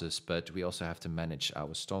houses, but we also have to manage our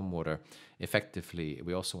stormwater effectively.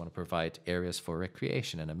 We also want to provide areas for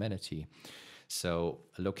recreation and amenity. So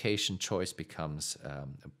location choice becomes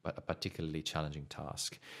a particularly challenging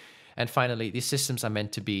task. And finally, these systems are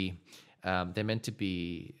meant to be,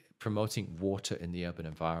 promoting water in the urban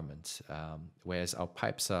environment, whereas our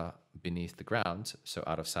pipes are beneath the ground, so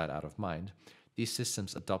out of sight, out of mind. These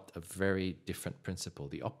systems adopt a very different principle,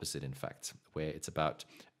 the opposite, in fact, where it's about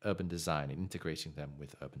urban design and integrating them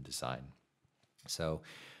with urban design. So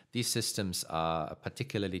these systems are a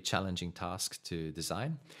particularly challenging task to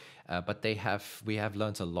design, but we have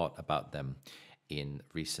learned a lot about them in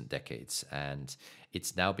recent decades, and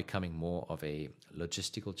it's now becoming more of a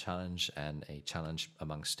logistical challenge and a challenge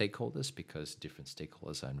among stakeholders because different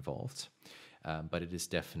stakeholders are involved. But it is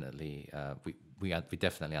definitely, we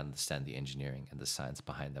definitely understand the engineering and the science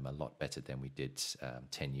behind them a lot better than we did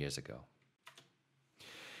 10 years ago.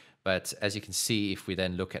 But as you can see, if we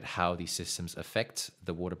then look at how these systems affect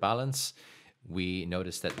the water balance, we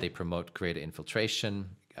notice that they promote greater infiltration,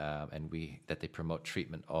 that they promote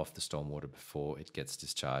treatment of the stormwater before it gets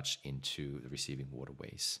discharged into the receiving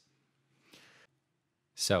waterways.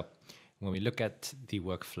 So when we look at the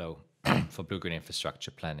workflow for blue-green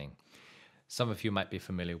infrastructure planning, some of you might be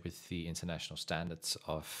familiar with the international standards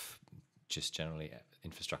of just generally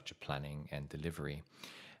infrastructure planning and delivery.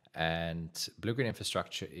 And blue-green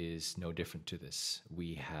infrastructure is no different to this.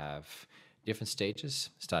 We have different stages,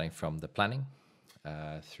 starting from the planning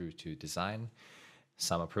through to design,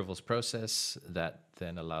 some approvals process that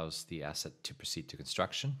then allows the asset to proceed to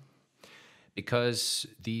construction. Because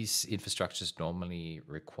these infrastructures normally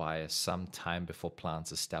require some time before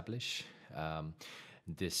plants establish,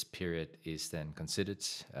 this period is then considered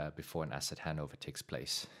before an asset handover takes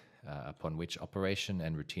place, upon which operation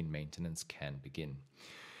and routine maintenance can begin.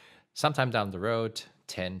 Sometime down the road,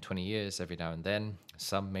 10, 20 years, every now and then,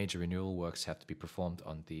 some major renewal works have to be performed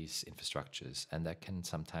on these infrastructures, and that can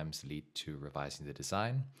sometimes lead to revising the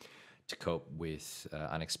design to cope with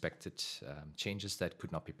unexpected changes that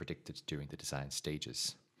could not be predicted during the design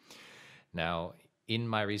stages. Now, in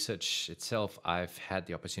my research itself, I've had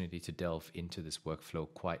the opportunity to delve into this workflow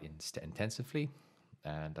quite intensively,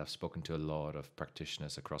 and I've spoken to a lot of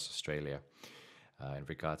practitioners across Australia in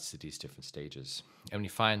regards to these different stages. And we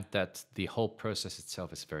find that the whole process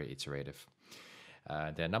itself is very iterative.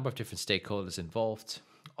 There are a number of different stakeholders involved,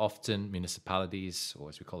 often municipalities, or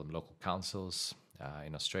as we call them, local councils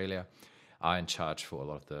in Australia, are in charge for a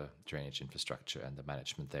lot of the drainage infrastructure and the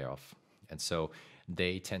management thereof. And so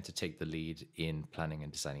they tend to take the lead in planning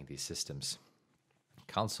and designing these systems.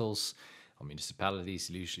 Councils or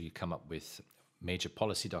municipalities usually come up with major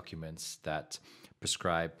policy documents that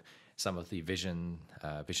prescribe some of the visions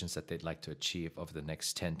that they'd like to achieve over the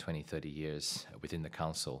next 10, 20, 30 years within the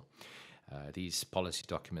council. These policy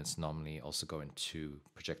documents normally also go into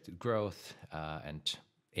projected growth and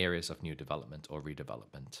areas of new development or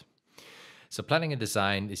redevelopment. So planning and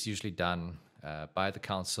design is usually done by the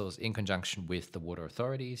councils in conjunction with the water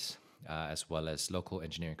authorities, as well as local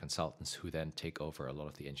engineering consultants who then take over a lot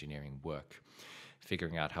of the engineering work,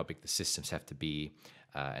 figuring out how big the systems have to be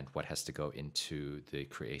and what has to go into the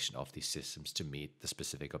creation of these systems to meet the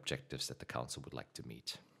specific objectives that the council would like to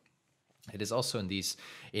meet. It is also in these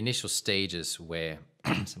initial stages where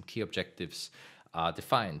some key objectives are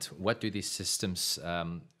defined. What do these systems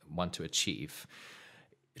want to achieve?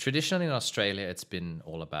 Traditionally in Australia, it's been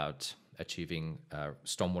all about achieving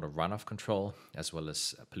stormwater runoff control as well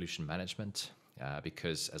as pollution management,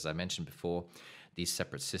 because as I mentioned before, these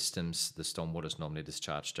separate systems, the stormwater is normally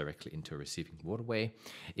discharged directly into a receiving waterway.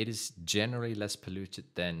 It is generally less polluted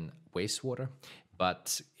than wastewater,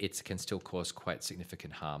 but it can still cause quite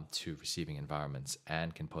significant harm to receiving environments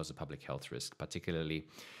and can pose a public health risk, particularly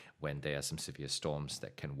when there are some severe storms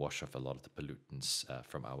that can wash off a lot of the pollutants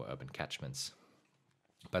from our urban catchments.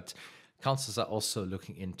 But councils are also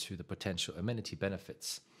looking into the potential amenity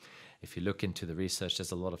benefits. If you look into the research,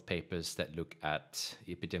 there's a lot of papers that look at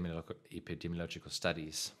epidemiological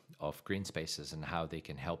studies of green spaces and how they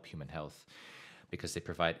can help human health, because they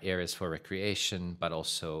provide areas for recreation, but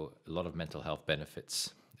also a lot of mental health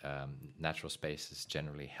benefits. Natural spaces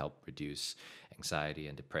generally help reduce anxiety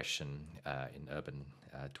and depression in urban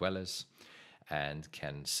dwellers and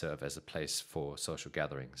can serve as a place for social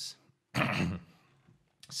gatherings.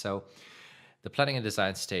 So the planning and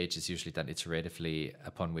design stage is usually done iteratively,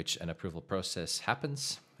 upon which an approval process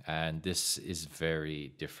happens. And this is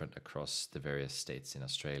very different across the various states in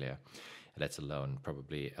Australia, let alone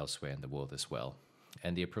probably elsewhere in the world as well.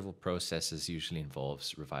 And the approval process usually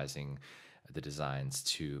involves revising the designs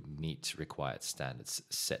to meet required standards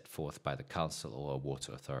set forth by the council or a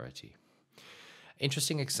water authority.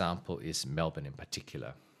 Interesting example is Melbourne in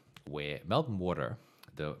particular, where Melbourne Water,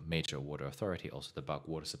 the major water authority, also the bulk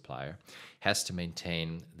water supplier, has to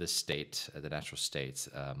maintain the state, the natural state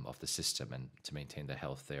of the system and to maintain the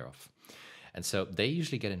health thereof. And so they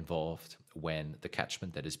usually get involved when the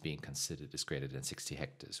catchment that is being considered is greater than 60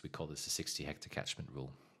 hectares. We call this the 60 hectare catchment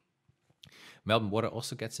rule. Melbourne Water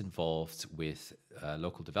also gets involved with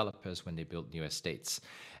local developers when they build new estates,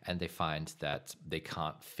 and they find that they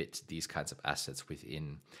can't fit these kinds of assets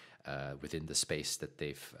within the space that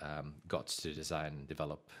they've got to design and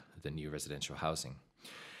develop the new residential housing.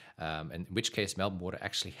 And in which case, Melbourne Water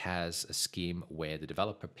actually has a scheme where the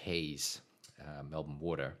developer pays Melbourne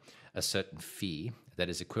Water a certain fee that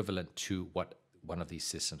is equivalent to what one of these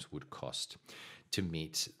systems would cost to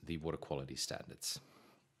meet the water quality standards.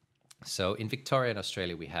 So in Victoria and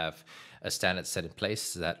Australia, we have a standard set in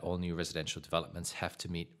place that all new residential developments have to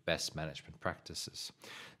meet best management practices.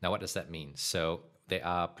 Now, what does that mean? So there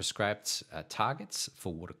are prescribed targets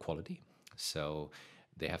for water quality. So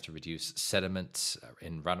They have to reduce sediment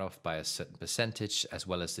in runoff by a certain percentage, as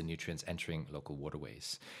well as the nutrients entering local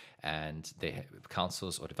waterways. And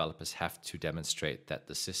councils or developers have to demonstrate that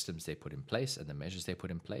the systems they put in place and the measures they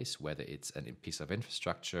put in place, whether it's a piece of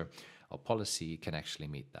infrastructure or policy, can actually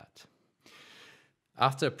meet that.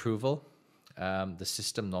 After approval, the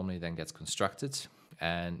system normally then gets constructed,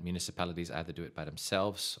 and municipalities either do it by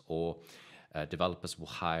themselves or developers will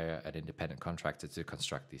hire an independent contractor to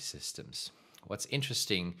construct these systems. What's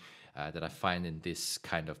interesting that I find in this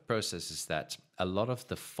kind of process is that a lot of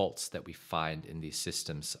the faults that we find in these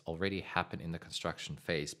systems already happen in the construction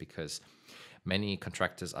phase, because many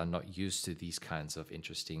contractors are not used to these kinds of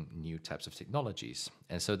interesting new types of technologies.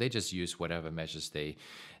 And so they just use whatever measures they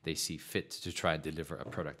see fit to try and deliver a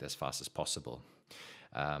product as fast as possible.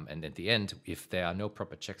 And at the end, if there are no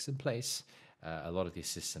proper checks in place, a lot of these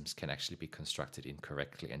systems can actually be constructed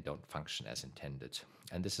incorrectly and don't function as intended.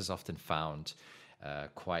 And this is often found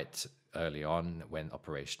quite early on when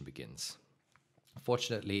operation begins.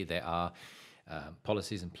 Fortunately, there are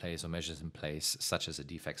policies in place or measures in place, such as a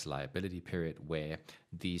defects liability period, where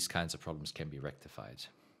these kinds of problems can be rectified.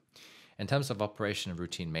 In terms of operation and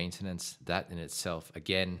routine maintenance, that in itself,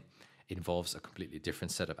 again, involves a completely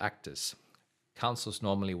different set of actors. Councils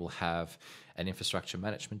normally will have an infrastructure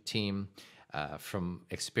management team. From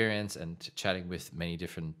experience and chatting with many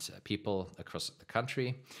different people across the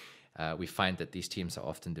country, we find that these teams are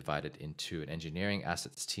often divided into an engineering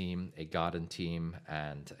assets team, a garden team,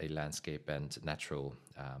 and a landscape and natural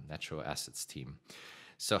assets team.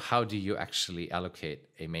 So how do you actually allocate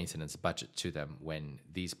a maintenance budget to them when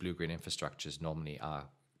these blue-green infrastructures normally are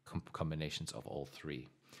combinations of all three?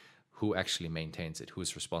 Who actually maintains it? Who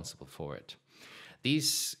is responsible for it?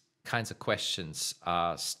 These kinds of questions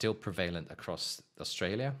are still prevalent across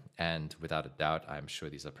Australia, and without a doubt, I'm sure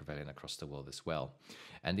these are prevalent across the world as well.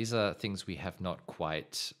 And these are things we have not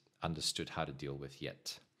quite understood how to deal with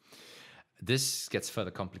yet. This gets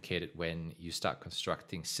further complicated when you start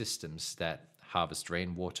constructing systems that harvest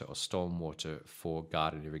rainwater or stormwater for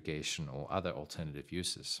garden irrigation or other alternative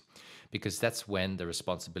uses, because that's when the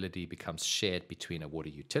responsibility becomes shared between a water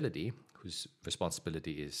utility, whose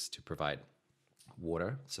responsibility is to provide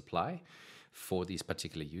water supply for these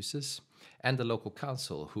particular uses, and the local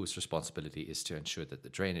council, whose responsibility is to ensure that the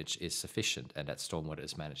drainage is sufficient and that stormwater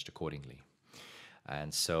is managed accordingly.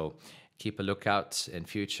 And so keep a lookout in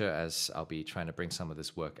future, as I'll be trying to bring some of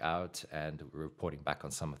this work out and reporting back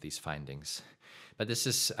on some of these findings. But this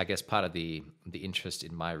is, I guess, part of the interest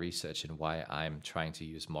in my research and why I'm trying to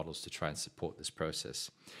use models to try and support this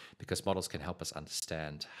process, because models can help us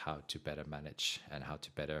understand how to better manage and how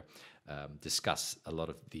to better discuss a lot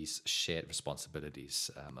of these shared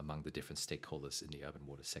responsibilities among the different stakeholders in the urban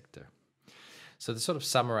water sector. So to sort of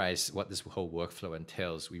summarize what this whole workflow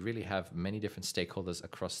entails, we really have many different stakeholders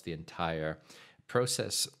across the entire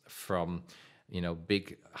process, from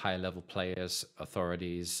big high-level players,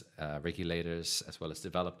 authorities, regulators, as well as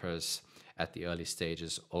developers at the early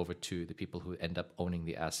stages, over to the people who end up owning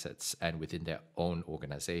the assets and within their own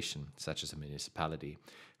organization, such as a municipality,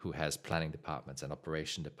 who has planning departments and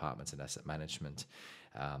operation departments and asset management,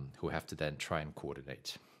 who have to then try and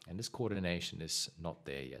coordinate. And this coordination is not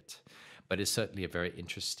there yet, but it's certainly a very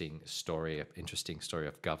interesting story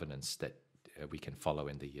of governance that we can follow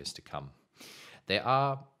in the years to come.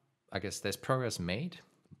 There's progress made,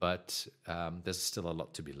 but there's still a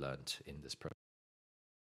lot to be learned in this process.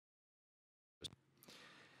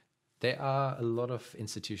 There are a lot of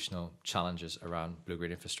institutional challenges around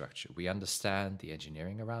blue-green infrastructure. We understand the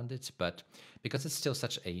engineering around it, but because it's still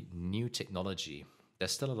such a new technology,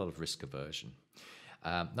 there's still a lot of risk aversion.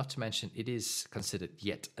 Not to mention, it is considered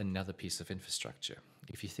yet another piece of infrastructure.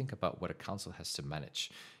 If you think about what a council has to manage,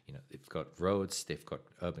 they've got roads, they've got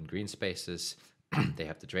urban green spaces, they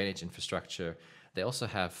have the drainage infrastructure. They also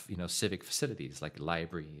have, civic facilities like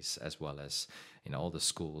libraries, as well as, all the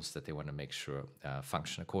schools that they want to make sure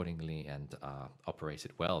function accordingly and are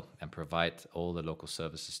operated well and provide all the local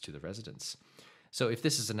services to the residents. So if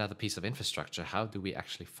this is another piece of infrastructure, how do we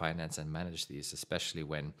actually finance and manage these, especially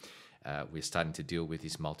when we're starting to deal with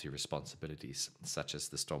these multi-responsibilities, such as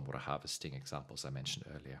the stormwater harvesting examples I mentioned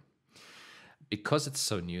earlier? Because it's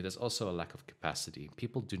so new, there's also a lack of capacity.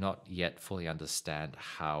 People do not yet fully understand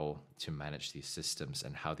how to manage these systems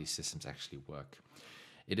and how these systems actually work.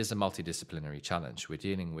 It is a multidisciplinary challenge. We're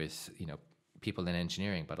dealing with, people in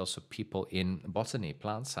engineering, but also people in botany,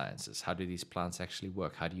 plant sciences. How do these plants actually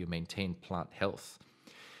work? How do you maintain plant health?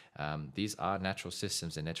 These are natural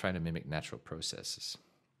systems, and they're trying to mimic natural processes.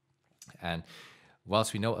 And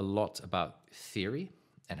whilst we know a lot about theory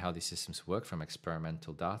and how these systems work from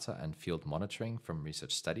experimental data and field monitoring from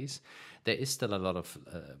research studies, there is still a lot of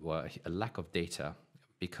a lack of data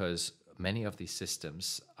because many of these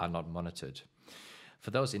systems are not monitored.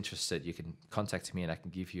 For those interested, you can contact me and I can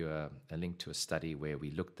give you a link to a study where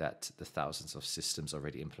we looked at the thousands of systems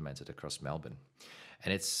already implemented across Melbourne.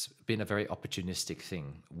 And it's been a very opportunistic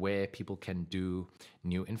thing where people can do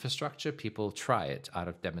new infrastructure. People try it out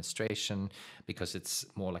of demonstration because it's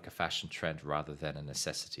more like a fashion trend rather than a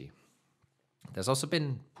necessity. There's also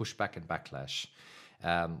been pushback and backlash.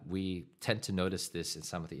 We tend to notice this in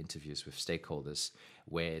some of the interviews with stakeholders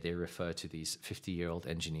where they refer to these 50-year-old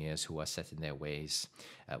engineers who are set in their ways.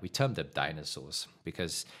 We term them dinosaurs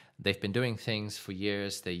because they've been doing things for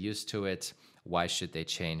years, they're used to it. Why should they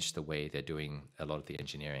change the way they're doing a lot of the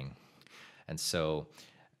engineering? And so,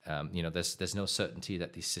 there's no certainty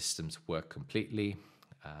that these systems work completely.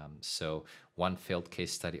 So one failed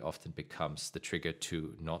case study often becomes the trigger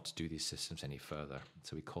to not do these systems any further.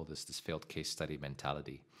 So we call this failed case study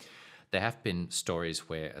mentality. There have been stories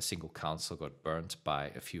where a single council got burnt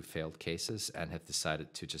by a few failed cases and have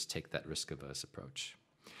decided to just take that risk-averse approach.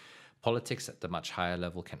 Politics at the much higher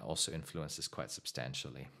level can also influence this quite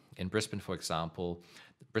substantially. In Brisbane, for example,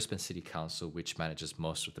 the Brisbane City Council, which manages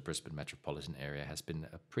most of the Brisbane metropolitan area, has been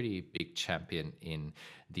a pretty big champion in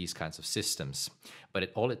these kinds of systems.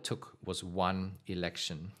 But all it took was one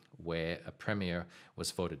election where a premier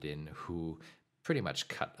was voted in who pretty much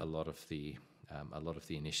cut a lot of the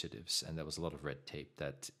initiatives, and there was a lot of red tape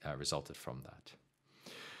that resulted from that.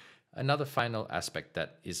 Another final aspect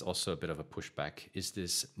that is also a bit of a pushback is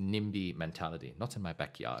this NIMBY mentality, not in my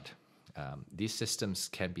backyard. These systems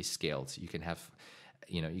can be scaled. You can have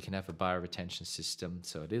a bioretention system,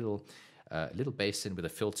 so a little basin with a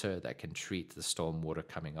filter that can treat the storm water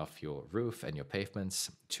coming off your roof and your pavements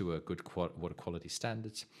to a good water quality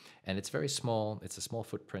standard. And it's very small. It's a small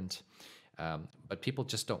footprint, but people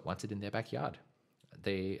just don't want it in their backyard.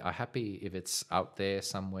 They are happy if it's out there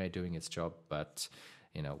somewhere doing its job, but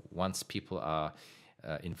once people are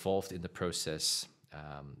involved in the process,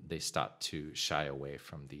 they start to shy away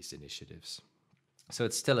from these initiatives. So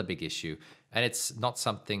it's still a big issue, and it's not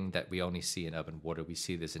something that we only see in urban water. We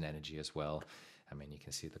see this in energy as well. I mean, you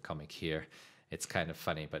can see the comic here. It's kind of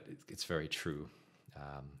funny, but it's very true,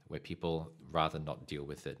 where people rather not deal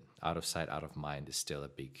with it. Out of sight, out of mind is still a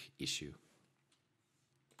big issue.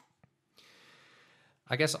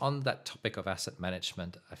 I guess on that topic of asset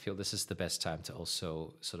management, I feel this is the best time to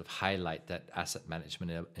also sort of highlight that asset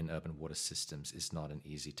management in urban water systems is not an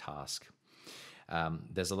easy task.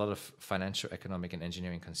 There's a lot of financial, economic, and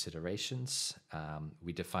engineering considerations.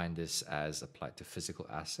 We define this as applied to physical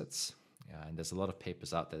assets, and there's a lot of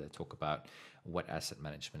papers out there that talk about what asset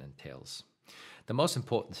management entails. The most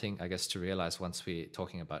important thing, I guess, to realize once we're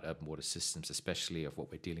talking about urban water systems, especially of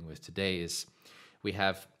what we're dealing with today, is we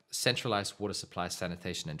have centralized water supply,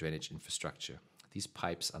 sanitation, and drainage infrastructure. These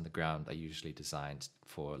pipes underground are usually designed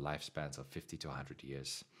for lifespans of 50 to 100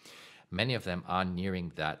 years. Many of them are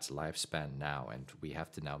nearing that lifespan now, and we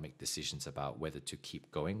have to now make decisions about whether to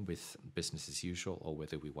keep going with business as usual or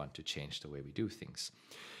whether we want to change the way we do things.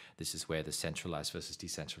 This is where the centralized versus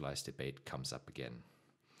decentralized debate comes up again.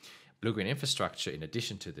 Blue-green infrastructure, in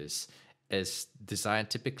addition to this, is designed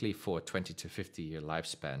typically for a 20 to 50-year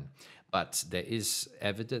lifespan, but there is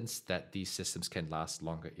evidence that these systems can last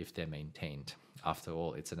longer if they're maintained. After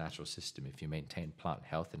all, it's a natural system. If you maintain plant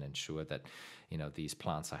health and ensure that these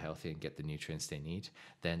plants are healthy and get the nutrients they need,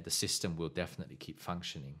 then the system will definitely keep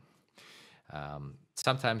functioning.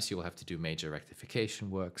 Sometimes you'll have to do major rectification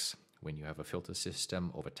works. When you have a filter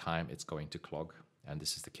system, over time it's going to clog, and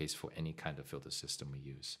this is the case for any kind of filter system we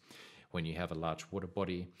use. When you have a large water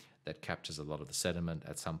body that captures a lot of the sediment,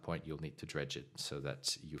 at some point you'll need to dredge it so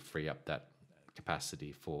that you free up that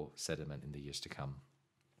capacity for sediment in the years to come.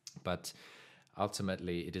 But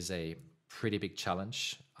ultimately, it is a pretty big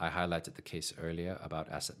challenge. I highlighted the case earlier about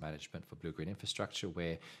asset management for blue-green infrastructure,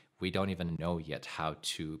 where we don't even know yet how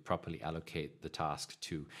to properly allocate the task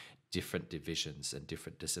to different divisions and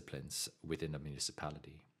different disciplines within a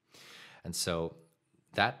municipality. And so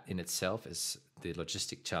that in itself is the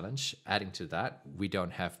logistic challenge. Adding to that, we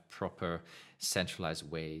don't have proper centralized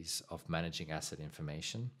ways of managing asset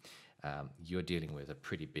information. You're dealing with a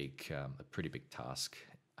pretty big task,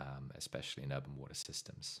 especially in urban water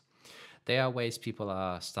systems. There are ways people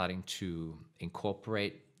are starting to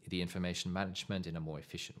incorporate the information management in a more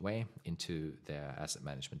efficient way into their asset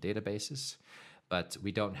management databases. but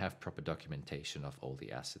we don't have proper documentation of all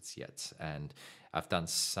the assets yet. And I've done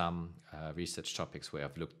some research topics where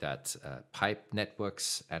I've looked at pipe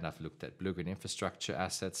networks and I've looked at blue-green infrastructure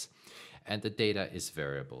assets, and the data is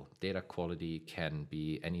variable. Data quality can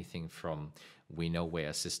be anything from we know where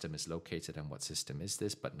a system is located and what system is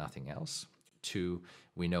this, but nothing else, to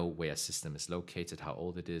we know where a system is located, how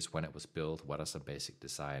old it is, when it was built, what are some basic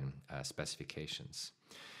design specifications.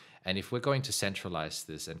 And if we're going to centralize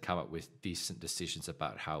this and come up with decent decisions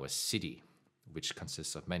about how a city, which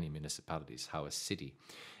consists of many municipalities, how a city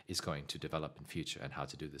is going to develop in future and how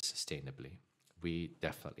to do this sustainably, we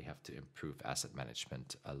definitely have to improve asset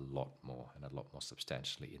management a lot more and a lot more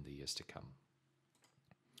substantially in the years to come.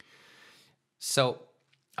 So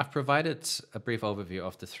I've provided a brief overview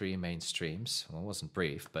of the three main streams. Well, it wasn't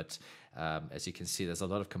brief, but as you can see, there's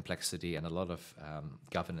a lot of complexity and a lot of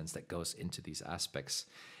governance that goes into these aspects.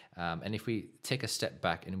 And if we take a step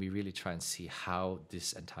back and we really try and see how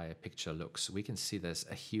this entire picture looks, we can see there's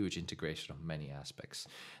a huge integration of many aspects.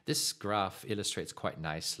 This graph illustrates quite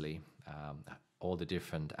nicely all the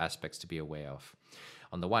different aspects to be aware of.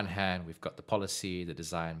 On the one hand, we've got the policy, the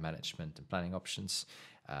design, management, and planning options.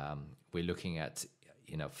 We're looking at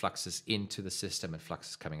fluxes into the system and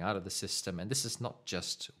fluxes coming out of the system. And this is not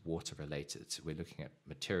just water related. We're looking at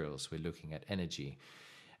materials, we're looking at energy.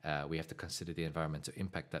 We have to consider the environmental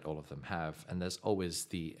impact that all of them have. And there's always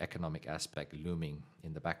the economic aspect looming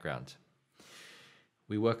in the background.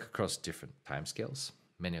 We work across different timescales.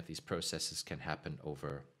 Many of these processes can happen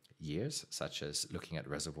over years, such as looking at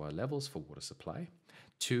reservoir levels for water supply,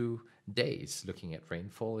 to days, looking at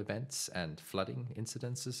rainfall events and flooding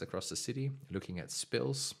incidences across the city, looking at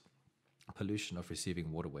spills, pollution of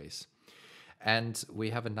receiving waterways. And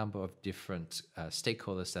we have a number of different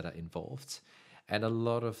stakeholders that are involved. And a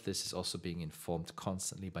lot of this is also being informed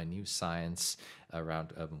constantly by new science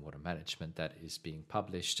around urban water management that is being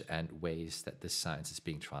published and ways that this science is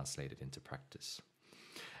being translated into practice.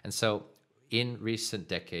 And so in recent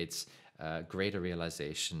decades, greater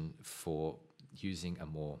realization for using a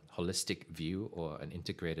more holistic view or an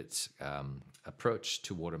integrated approach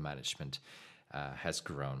to water management has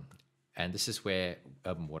grown. And this is where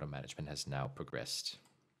urban water management has now progressed.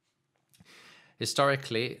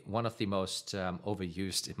 Historically, one of the most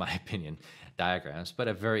overused, in my opinion, diagrams, but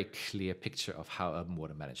a very clear picture of how urban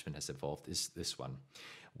water management has evolved is this one,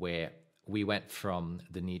 where we went from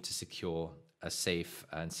the need to secure a safe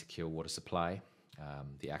and secure water supply,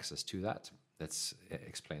 the access to that. That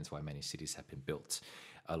explains why many cities have been built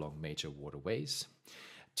along major waterways,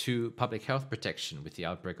 to public health protection with the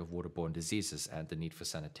outbreak of waterborne diseases and the need for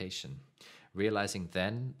sanitation. Realizing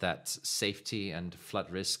then that safety and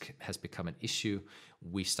flood risk has become an issue,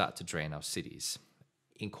 we start to drain our cities.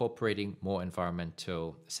 Incorporating more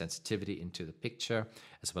environmental sensitivity into the picture,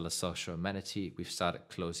 as well as social amenity, we've started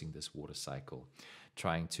closing this water cycle,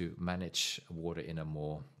 trying to manage water in a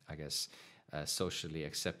more, socially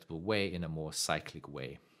acceptable way, in a more cyclic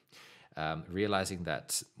way. Realizing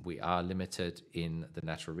that we are limited in the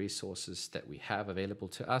natural resources that we have available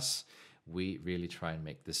to us, we really try and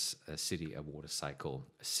make this city a water cycle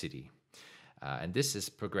city. And this is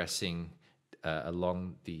progressing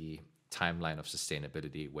along the timeline of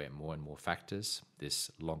sustainability, where more and more factors,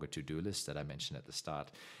 this longer to-do list that I mentioned at the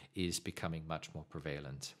start, is becoming much more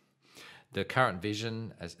prevalent. The current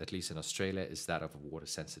vision, at least in Australia, is that of a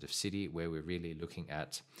water-sensitive city, where we're really looking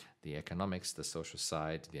at the economics, the social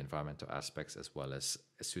side, the environmental aspects, as well as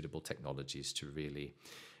suitable technologies to really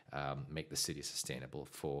make the city sustainable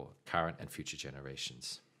for current and future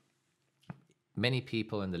generations. Many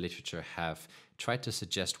people in the literature have tried to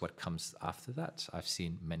suggest what comes after that. I've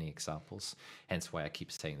seen many examples, hence why I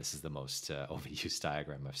keep saying this is the most overused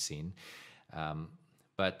diagram I've seen.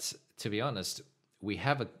 But to be honest, we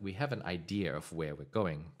have an idea of where we're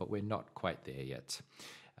going, but we're not quite there yet.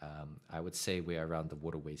 I would say we're around the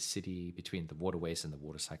waterway city, between the waterways and the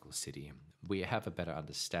water cycle city. We have a better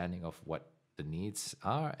understanding of what the needs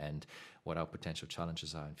are and what our potential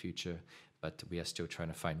challenges are in future, but we are still trying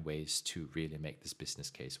to find ways to really make this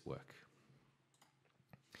business case work.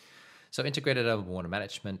 So integrated urban water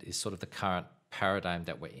management is sort of the current paradigm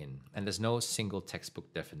that we're in, and there's no single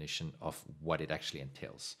textbook definition of what it actually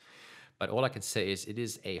entails. But all I can say is it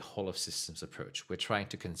is a whole of systems approach. We're trying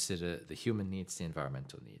to consider the human needs, the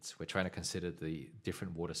environmental needs. We're trying to consider the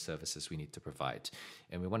different water services we need to provide.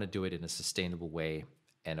 And we want to do it in a sustainable way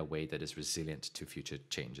and a way that is resilient to future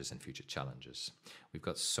changes and future challenges. We've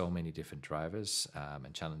got so many different drivers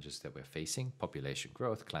and challenges that we're facing: population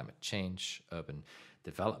growth, climate change, urban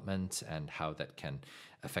development, and how that can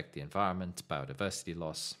affect the environment, biodiversity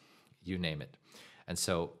loss, you name it. And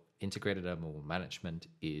so integrated urban water management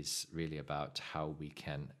is really about how we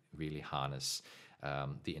can really harness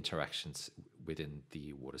the interactions within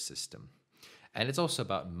the water system. And it's also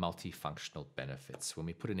about multifunctional benefits. When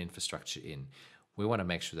we put an infrastructure in, we want to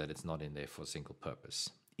make sure that it's not in there for a single purpose.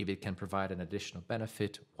 If it can provide an additional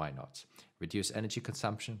benefit, why not? Reduce energy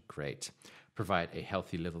consumption? Great. Provide a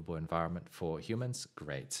healthy, livable environment for humans?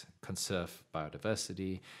 Great. Conserve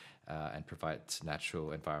biodiversity and provide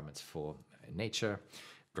natural environments for nature?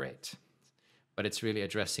 Great. But it's really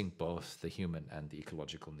addressing both the human and the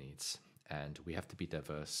ecological needs. And we have to be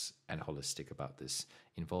diverse and holistic about this,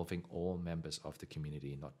 involving all members of the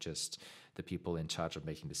community, not just the people in charge of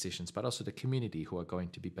making decisions, but also the community who are going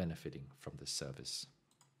to be benefiting from this service.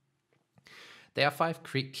 There are 5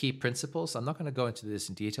 key principles. I'm not going to go into this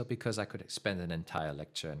in detail because I could spend an entire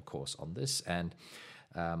lecture and course on this, and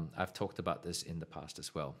I've talked about this in the past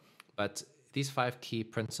as well. But these 5 key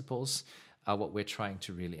principles are what we're trying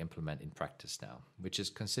to really implement in practice now, which is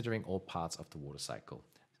considering all parts of the water cycle: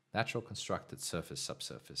 natural, constructed, surface,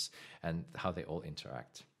 subsurface, and how they all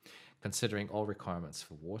interact. Considering all requirements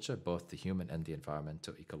for water, both the human and the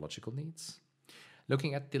environmental ecological needs.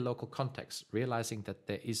 Looking at the local context, realizing that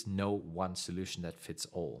there is no one solution that fits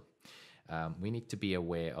all. We need to be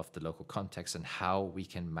aware of the local context and how we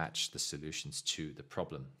can match the solutions to the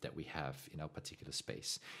problem that we have in our particular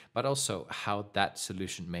space, but also how that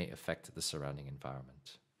solution may affect the surrounding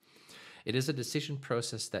environment. It is a decision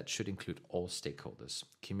process that should include all stakeholders,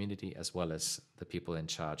 community as well as the people in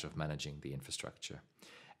charge of managing the infrastructure.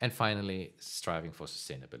 And finally, striving for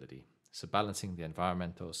sustainability. So balancing the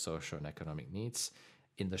environmental, social, and economic needs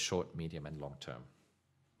in the short, medium, and long term.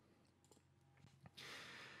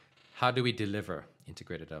 How do we deliver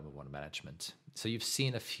integrated urban water management? So you've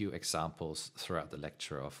seen a few examples throughout the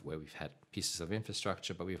lecture of where we've had pieces of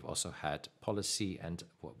infrastructure, but we've also had policy and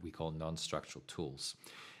what we call non-structural tools,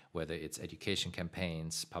 whether it's education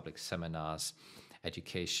campaigns, public seminars,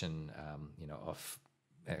 education,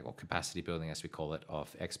 or capacity building, as we call it,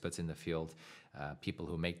 of experts in the field, people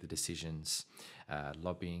who make the decisions,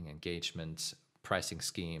 lobbying, engagement, pricing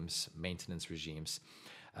schemes, maintenance regimes.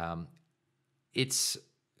 It's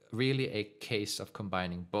really a case of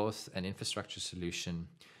combining both an infrastructure solution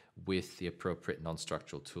with the appropriate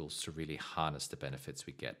non-structural tools to really harness the benefits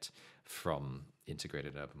we get from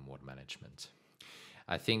integrated urban water management.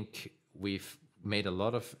 I think we've made a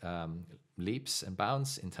lot of leaps and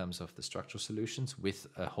bounds in terms of the structural solutions with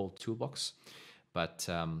a whole toolbox, but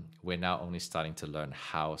we're now only starting to learn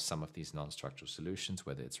how some of these non-structural solutions,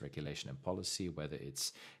 whether it's regulation and policy, whether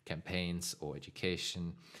it's campaigns or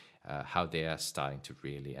education, how they are starting to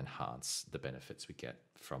really enhance the benefits we get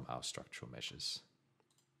from our structural measures.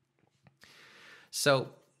 So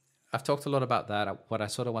I've talked a lot about that. What I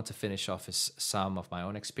sort of want to finish off is some of my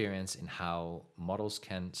own experience in how models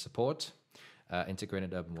can support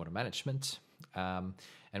integrated urban water management.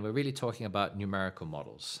 And we're really talking about numerical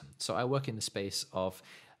models. So I work in the space of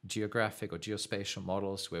geographic or geospatial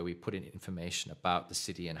models where we put in information about the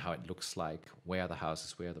city and how it looks like, where are the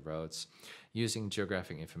houses, where are the roads, using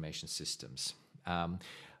geographic information systems.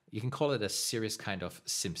 You can call it a serious kind of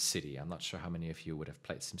SimCity. I'm not sure how many of you would have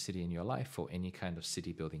played SimCity in your life or any kind of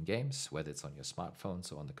city building games, whether it's on your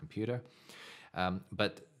smartphones or on the computer.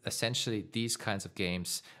 But essentially, these kinds of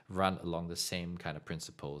games run along the same kind of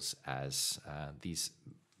principles as these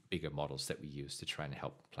bigger models that we use to try and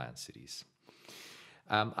help plan cities.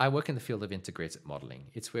 I work in the field of integrated modeling.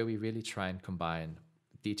 It's where we really try and combine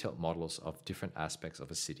detailed models of different aspects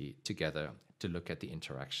of a city together to look at the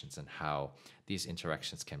interactions and how these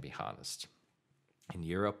interactions can be harnessed. In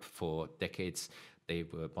Europe, for decades, they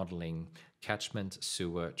were modeling catchment,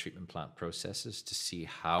 sewer, treatment plant processes to see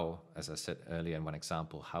how, as I said earlier in one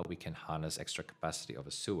example, how we can harness extra capacity of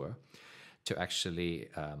a sewer to actually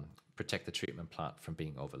protect the treatment plant from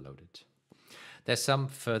being overloaded. There's some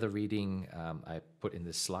further reading I put in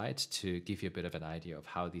this slide to give you a bit of an idea of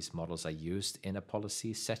how these models are used in a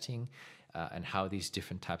policy setting and how these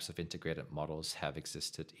different types of integrated models have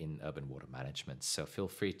existed in urban water management. So feel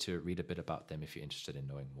free to read a bit about them if you're interested in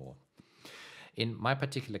knowing more. In my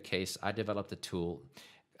particular case, I developed a tool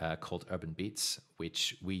called Urban Beats,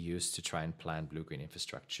 which we use to try and plan blue-green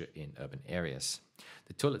infrastructure in urban areas.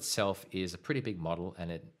 The tool itself is a pretty big model and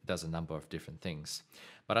it does a number of different things.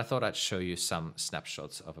 But I thought I'd show you some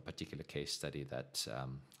snapshots of a particular case study that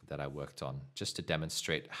I worked on, just to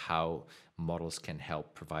demonstrate how models can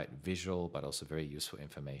help provide visual but also very useful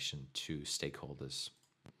information to stakeholders.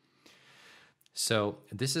 So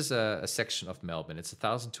this is a section of Melbourne. It's a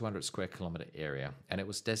 1,200 square kilometer area, and it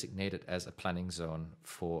was designated as a planning zone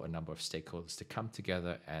for a number of stakeholders to come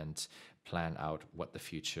together and plan out what the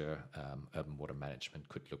future urban water management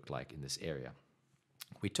could look like in this area.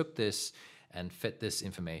 We took this and fed this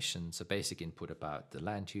information, so basic input about the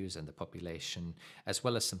land use and the population, as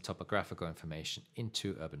well as some topographical information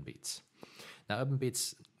into UrbanBeats. Now,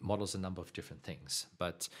 UrbanBeats models a number of different things,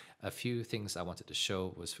 but a few things I wanted to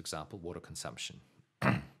show was, for example, water consumption.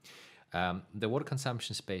 The water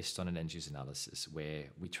consumption is based on an end use analysis where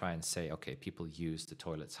we try and say, okay, people use the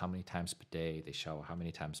toilets how many times per day, they shower how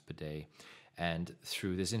many times per day, and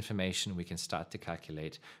through this information, we can start to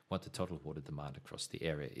calculate what the total water demand across the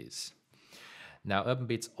area is. Now,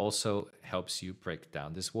 UrbanBeats also helps you break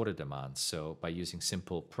down this water demand. So by using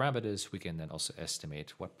simple parameters, we can then also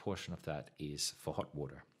estimate what portion of that is for hot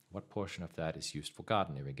water, what portion of that is used for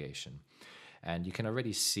garden irrigation. And you can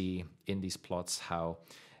already see in these plots how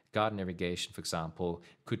garden irrigation, for example,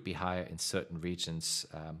 could be higher in certain regions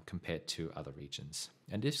compared to other regions.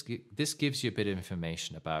 And this gives you a bit of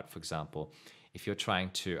information about, for example, if you're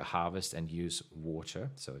trying to harvest and use water,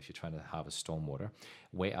 so if you're trying to harvest stormwater,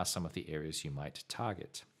 where are some of the areas you might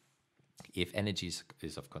target? If energy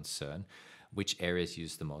is of concern, which areas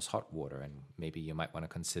use the most hot water? And maybe you might want to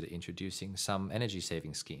consider introducing some energy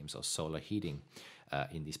saving schemes or solar heating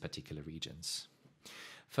in these particular regions.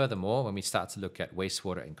 Furthermore, when we start to look at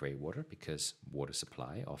wastewater and grey water, because water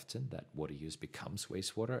supply, often that water use becomes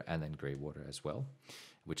wastewater and then grey water as well,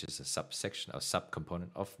 which is a subsection or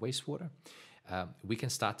subcomponent of wastewater, we can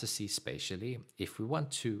start to see spatially if we want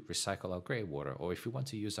to recycle our grey water or if we want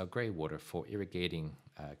to use our grey water for irrigating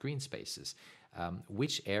green spaces,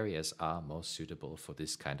 which areas are most suitable for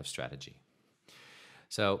this kind of strategy.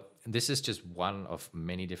 So this is just one of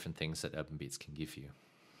many different things that UrbanBeats can give you.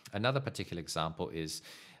 Another particular example is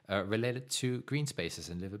related to green spaces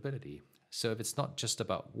and livability. So if it's not just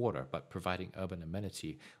about water, but providing urban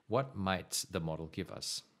amenity, what might the model give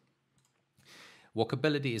us?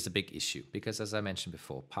 Walkability is a big issue because, as I mentioned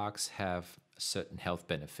before, parks have certain health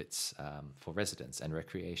benefits for residents and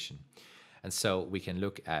recreation. And so we can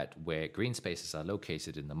look at where green spaces are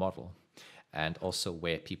located in the model and also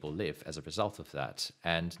where people live as a result of that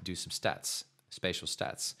and do some stats, spatial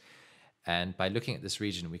stats. And by looking at this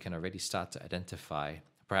region, we can already start to identify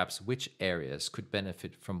perhaps which areas could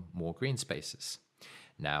benefit from more green spaces.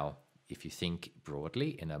 Now, if you think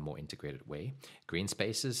broadly in a more integrated way, green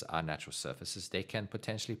spaces are natural surfaces. They can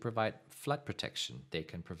potentially provide flood protection. They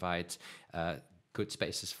can provide good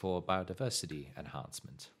spaces for biodiversity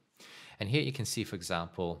enhancement. And here you can see, for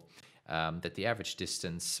example, that the average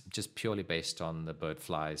distance, just purely based on the bird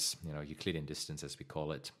flies, Euclidean distance as we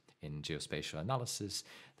call it in geospatial analysis,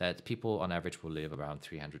 that people on average will live around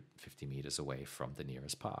 350 meters away from the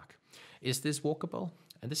nearest park. Is this walkable?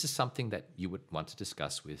 And this is something that you would want to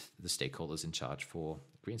discuss with the stakeholders in charge for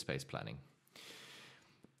green space planning.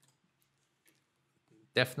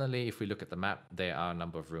 Definitely, if we look at the map, there are a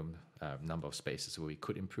number of spaces where we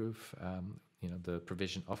could improve, the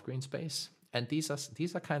provision of green space. And these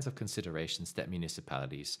are kinds of considerations that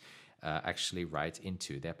municipalities actually write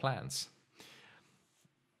into their plans.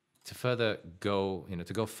 To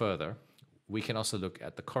go further, we can also look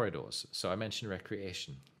at the corridors. So I mentioned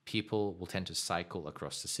recreation. People will tend to cycle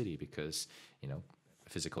across the city because,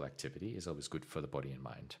 physical activity is always good for the body and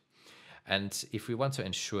mind. And if we want to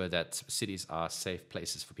ensure that cities are safe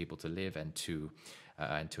places for people to live and to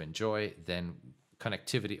enjoy, then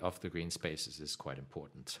connectivity of the green spaces is quite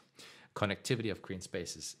important. Connectivity of green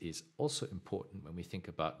spaces is also important when we think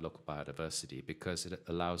about local biodiversity because it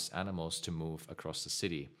allows animals to move across the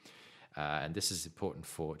city. And this is important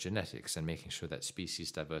for genetics and making sure that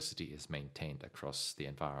species diversity is maintained across the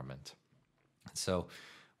environment. So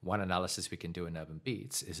one analysis we can do in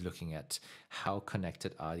UrbanBeats is looking at how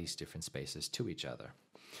connected are these different spaces to each other.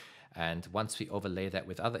 And once we overlay that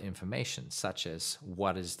with other information, such as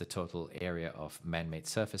what is the total area of man-made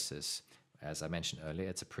surfaces, as I mentioned earlier,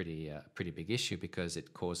 it's a pretty big issue because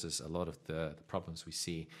it causes a lot of the problems we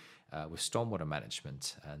see with stormwater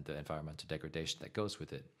management and the environmental degradation that goes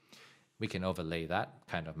with it. We can overlay that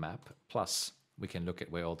kind of map, plus we can look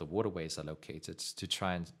at where all the waterways are located to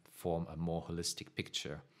try and form a more holistic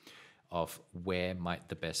picture of where might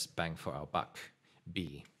the best bang for our buck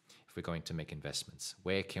be if we're going to make investments.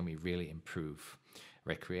 Where can we really improve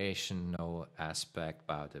recreational aspect,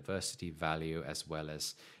 biodiversity value, as well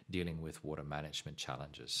as dealing with water management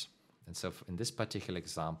challenges. And so in this particular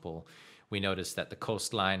example, we noticed that the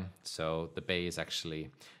coastline, so the bay is actually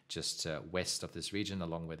just west of this region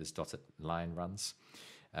along where this dotted line runs.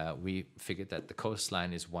 We figured that the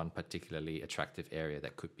coastline is one particularly attractive area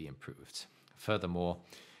that could be improved. Furthermore,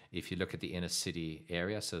 if you look at the inner city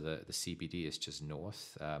area, so the CBD is just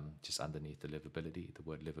north, just underneath the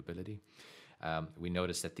word livability, we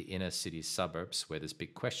notice that the inner city suburbs, where this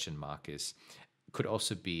big question mark is, could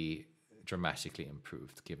also be dramatically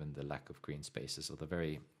improved given the lack of green spaces, or the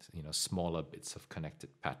very smaller bits of connected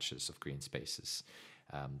patches of green spaces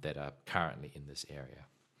that are currently in this area.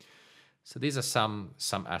 So these are some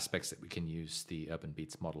aspects that we can use the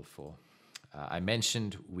UrbanBeats model for. I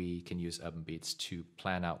mentioned we can use UrbanBeats to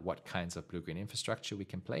plan out what kinds of blue-green infrastructure we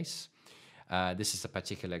can place. This is a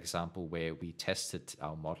particular example where we tested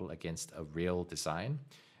our model against a real design,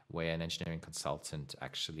 where an engineering consultant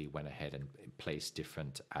actually went ahead and placed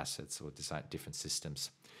different assets or designed different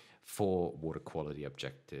systems for water quality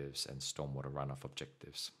objectives and stormwater runoff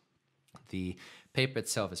objectives. The paper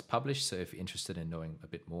itself is published, so if you're interested in knowing a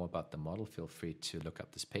bit more about the model, feel free to look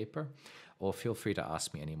up this paper, or feel free to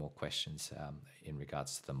ask me any more questions in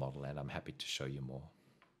regards to the model, and I'm happy to show you more.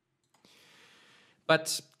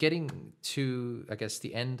 But getting to, I guess,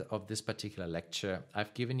 the end of this particular lecture,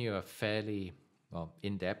 I've given you a fairly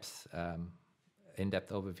in-depth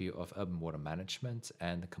overview of urban water management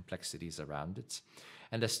and the complexities around it.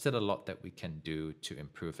 And there's still a lot that we can do to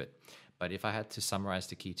improve it. But if I had to summarize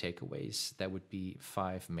the key takeaways, there would be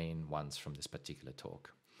 5 main ones from this particular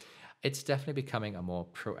talk. It's definitely becoming a more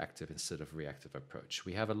proactive instead of reactive approach.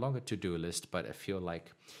 We have a longer to-do list, but I feel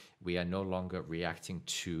like we are no longer reacting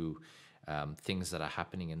to things that are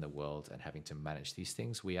happening in the world and having to manage these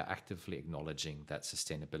things. We are actively acknowledging that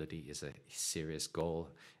sustainability is a serious goal.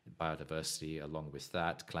 Biodiversity, along with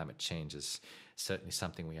that, climate change is certainly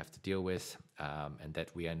something we have to deal with, and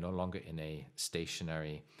that we are no longer in a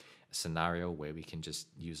stationary scenario where we can just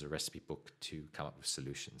use a recipe book to come up with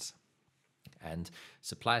solutions. And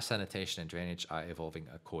supply, sanitation, and drainage are evolving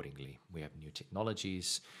accordingly. We have new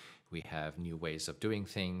technologies, we have new ways of doing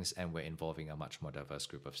things, and we're involving a much more diverse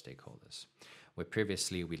group of stakeholders. Where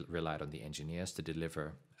previously we relied on the engineers to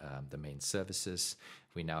deliver the main services,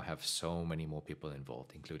 we now have so many more people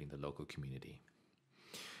involved, including the local community.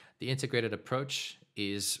 The integrated approach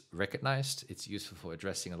is recognized. It's useful for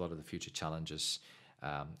addressing a lot of the future challenges,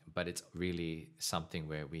 but it's really something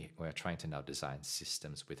where we're trying to now design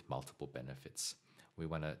systems with multiple benefits. We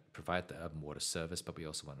want to provide the urban water service, but we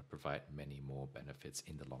also want to provide many more benefits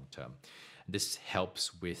in the long term. This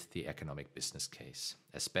helps with the economic business case,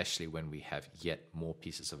 especially when we have yet more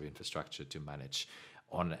pieces of infrastructure to manage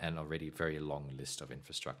on an already very long list of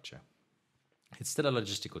infrastructure. It's still a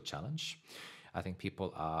logistical challenge. I think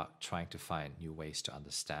people are trying to find new ways to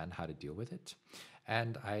understand how to deal with it.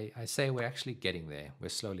 And I say we're actually getting there. We're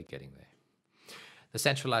slowly getting there. The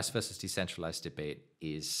centralized versus decentralized debate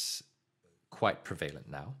is quite prevalent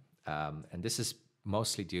now. And this is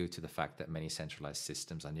mostly due to the fact that many centralized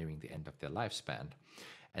systems are nearing the end of their lifespan.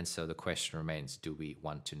 And so the question remains, do we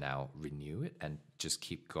want to now renew it and just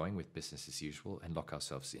keep going with business as usual and lock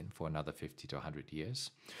ourselves in for another 50 to 100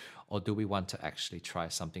 years? Or do we want to actually try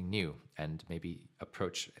something new and maybe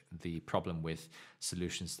approach the problem with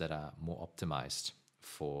solutions that are more optimized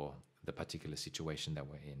for the particular situation that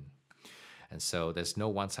we're in? And so there's no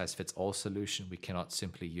one-size-fits-all solution. We cannot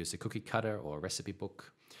simply use a cookie cutter or a recipe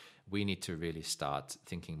book. We need to really start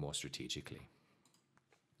thinking more strategically.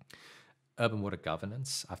 Urban water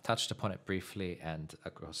governance, I've touched upon it briefly and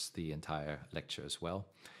across the entire lecture as well,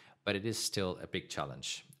 but it is still a big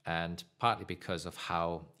challenge, and partly because of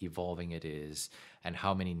how evolving it is and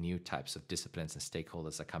how many new types of disciplines and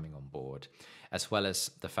stakeholders are coming on board, as well as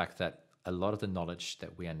the fact that a lot of the knowledge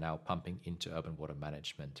that we are now pumping into urban water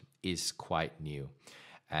management is quite new,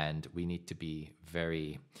 and we need to be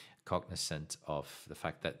very cognizant of the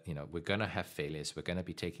fact that we're going to have failures, we're going to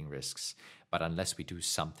be taking risks, but unless we do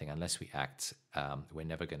something, unless we act, we're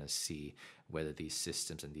never going to see whether these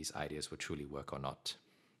systems and these ideas will truly work or not.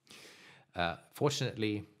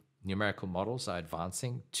 Fortunately, numerical models are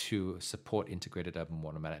advancing to support integrated urban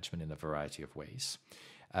water management in a variety of ways.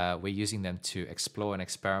 We're using them to explore and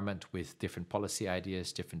experiment with different policy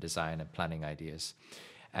ideas, different design and planning ideas,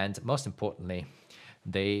 and most importantly,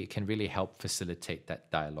 they can really help facilitate that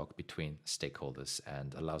dialogue between stakeholders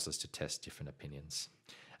and allows us to test different opinions.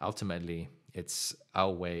 Ultimately, it's our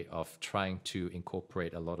way of trying to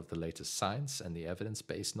incorporate a lot of the latest science and the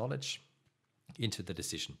evidence-based knowledge into the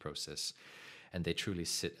decision process, and they truly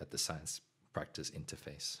sit at the science-practice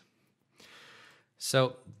interface.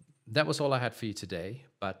 So that was all I had for you today,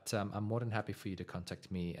 but I'm more than happy for you to contact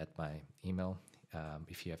me at my email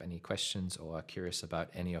if you have any questions or are curious about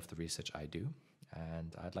any of the research I do.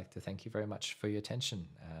 And I'd like to thank you very much for your attention.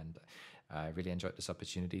 And I really enjoyed this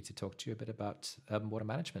opportunity to talk to you a bit about urban water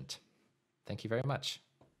management. Thank you very much.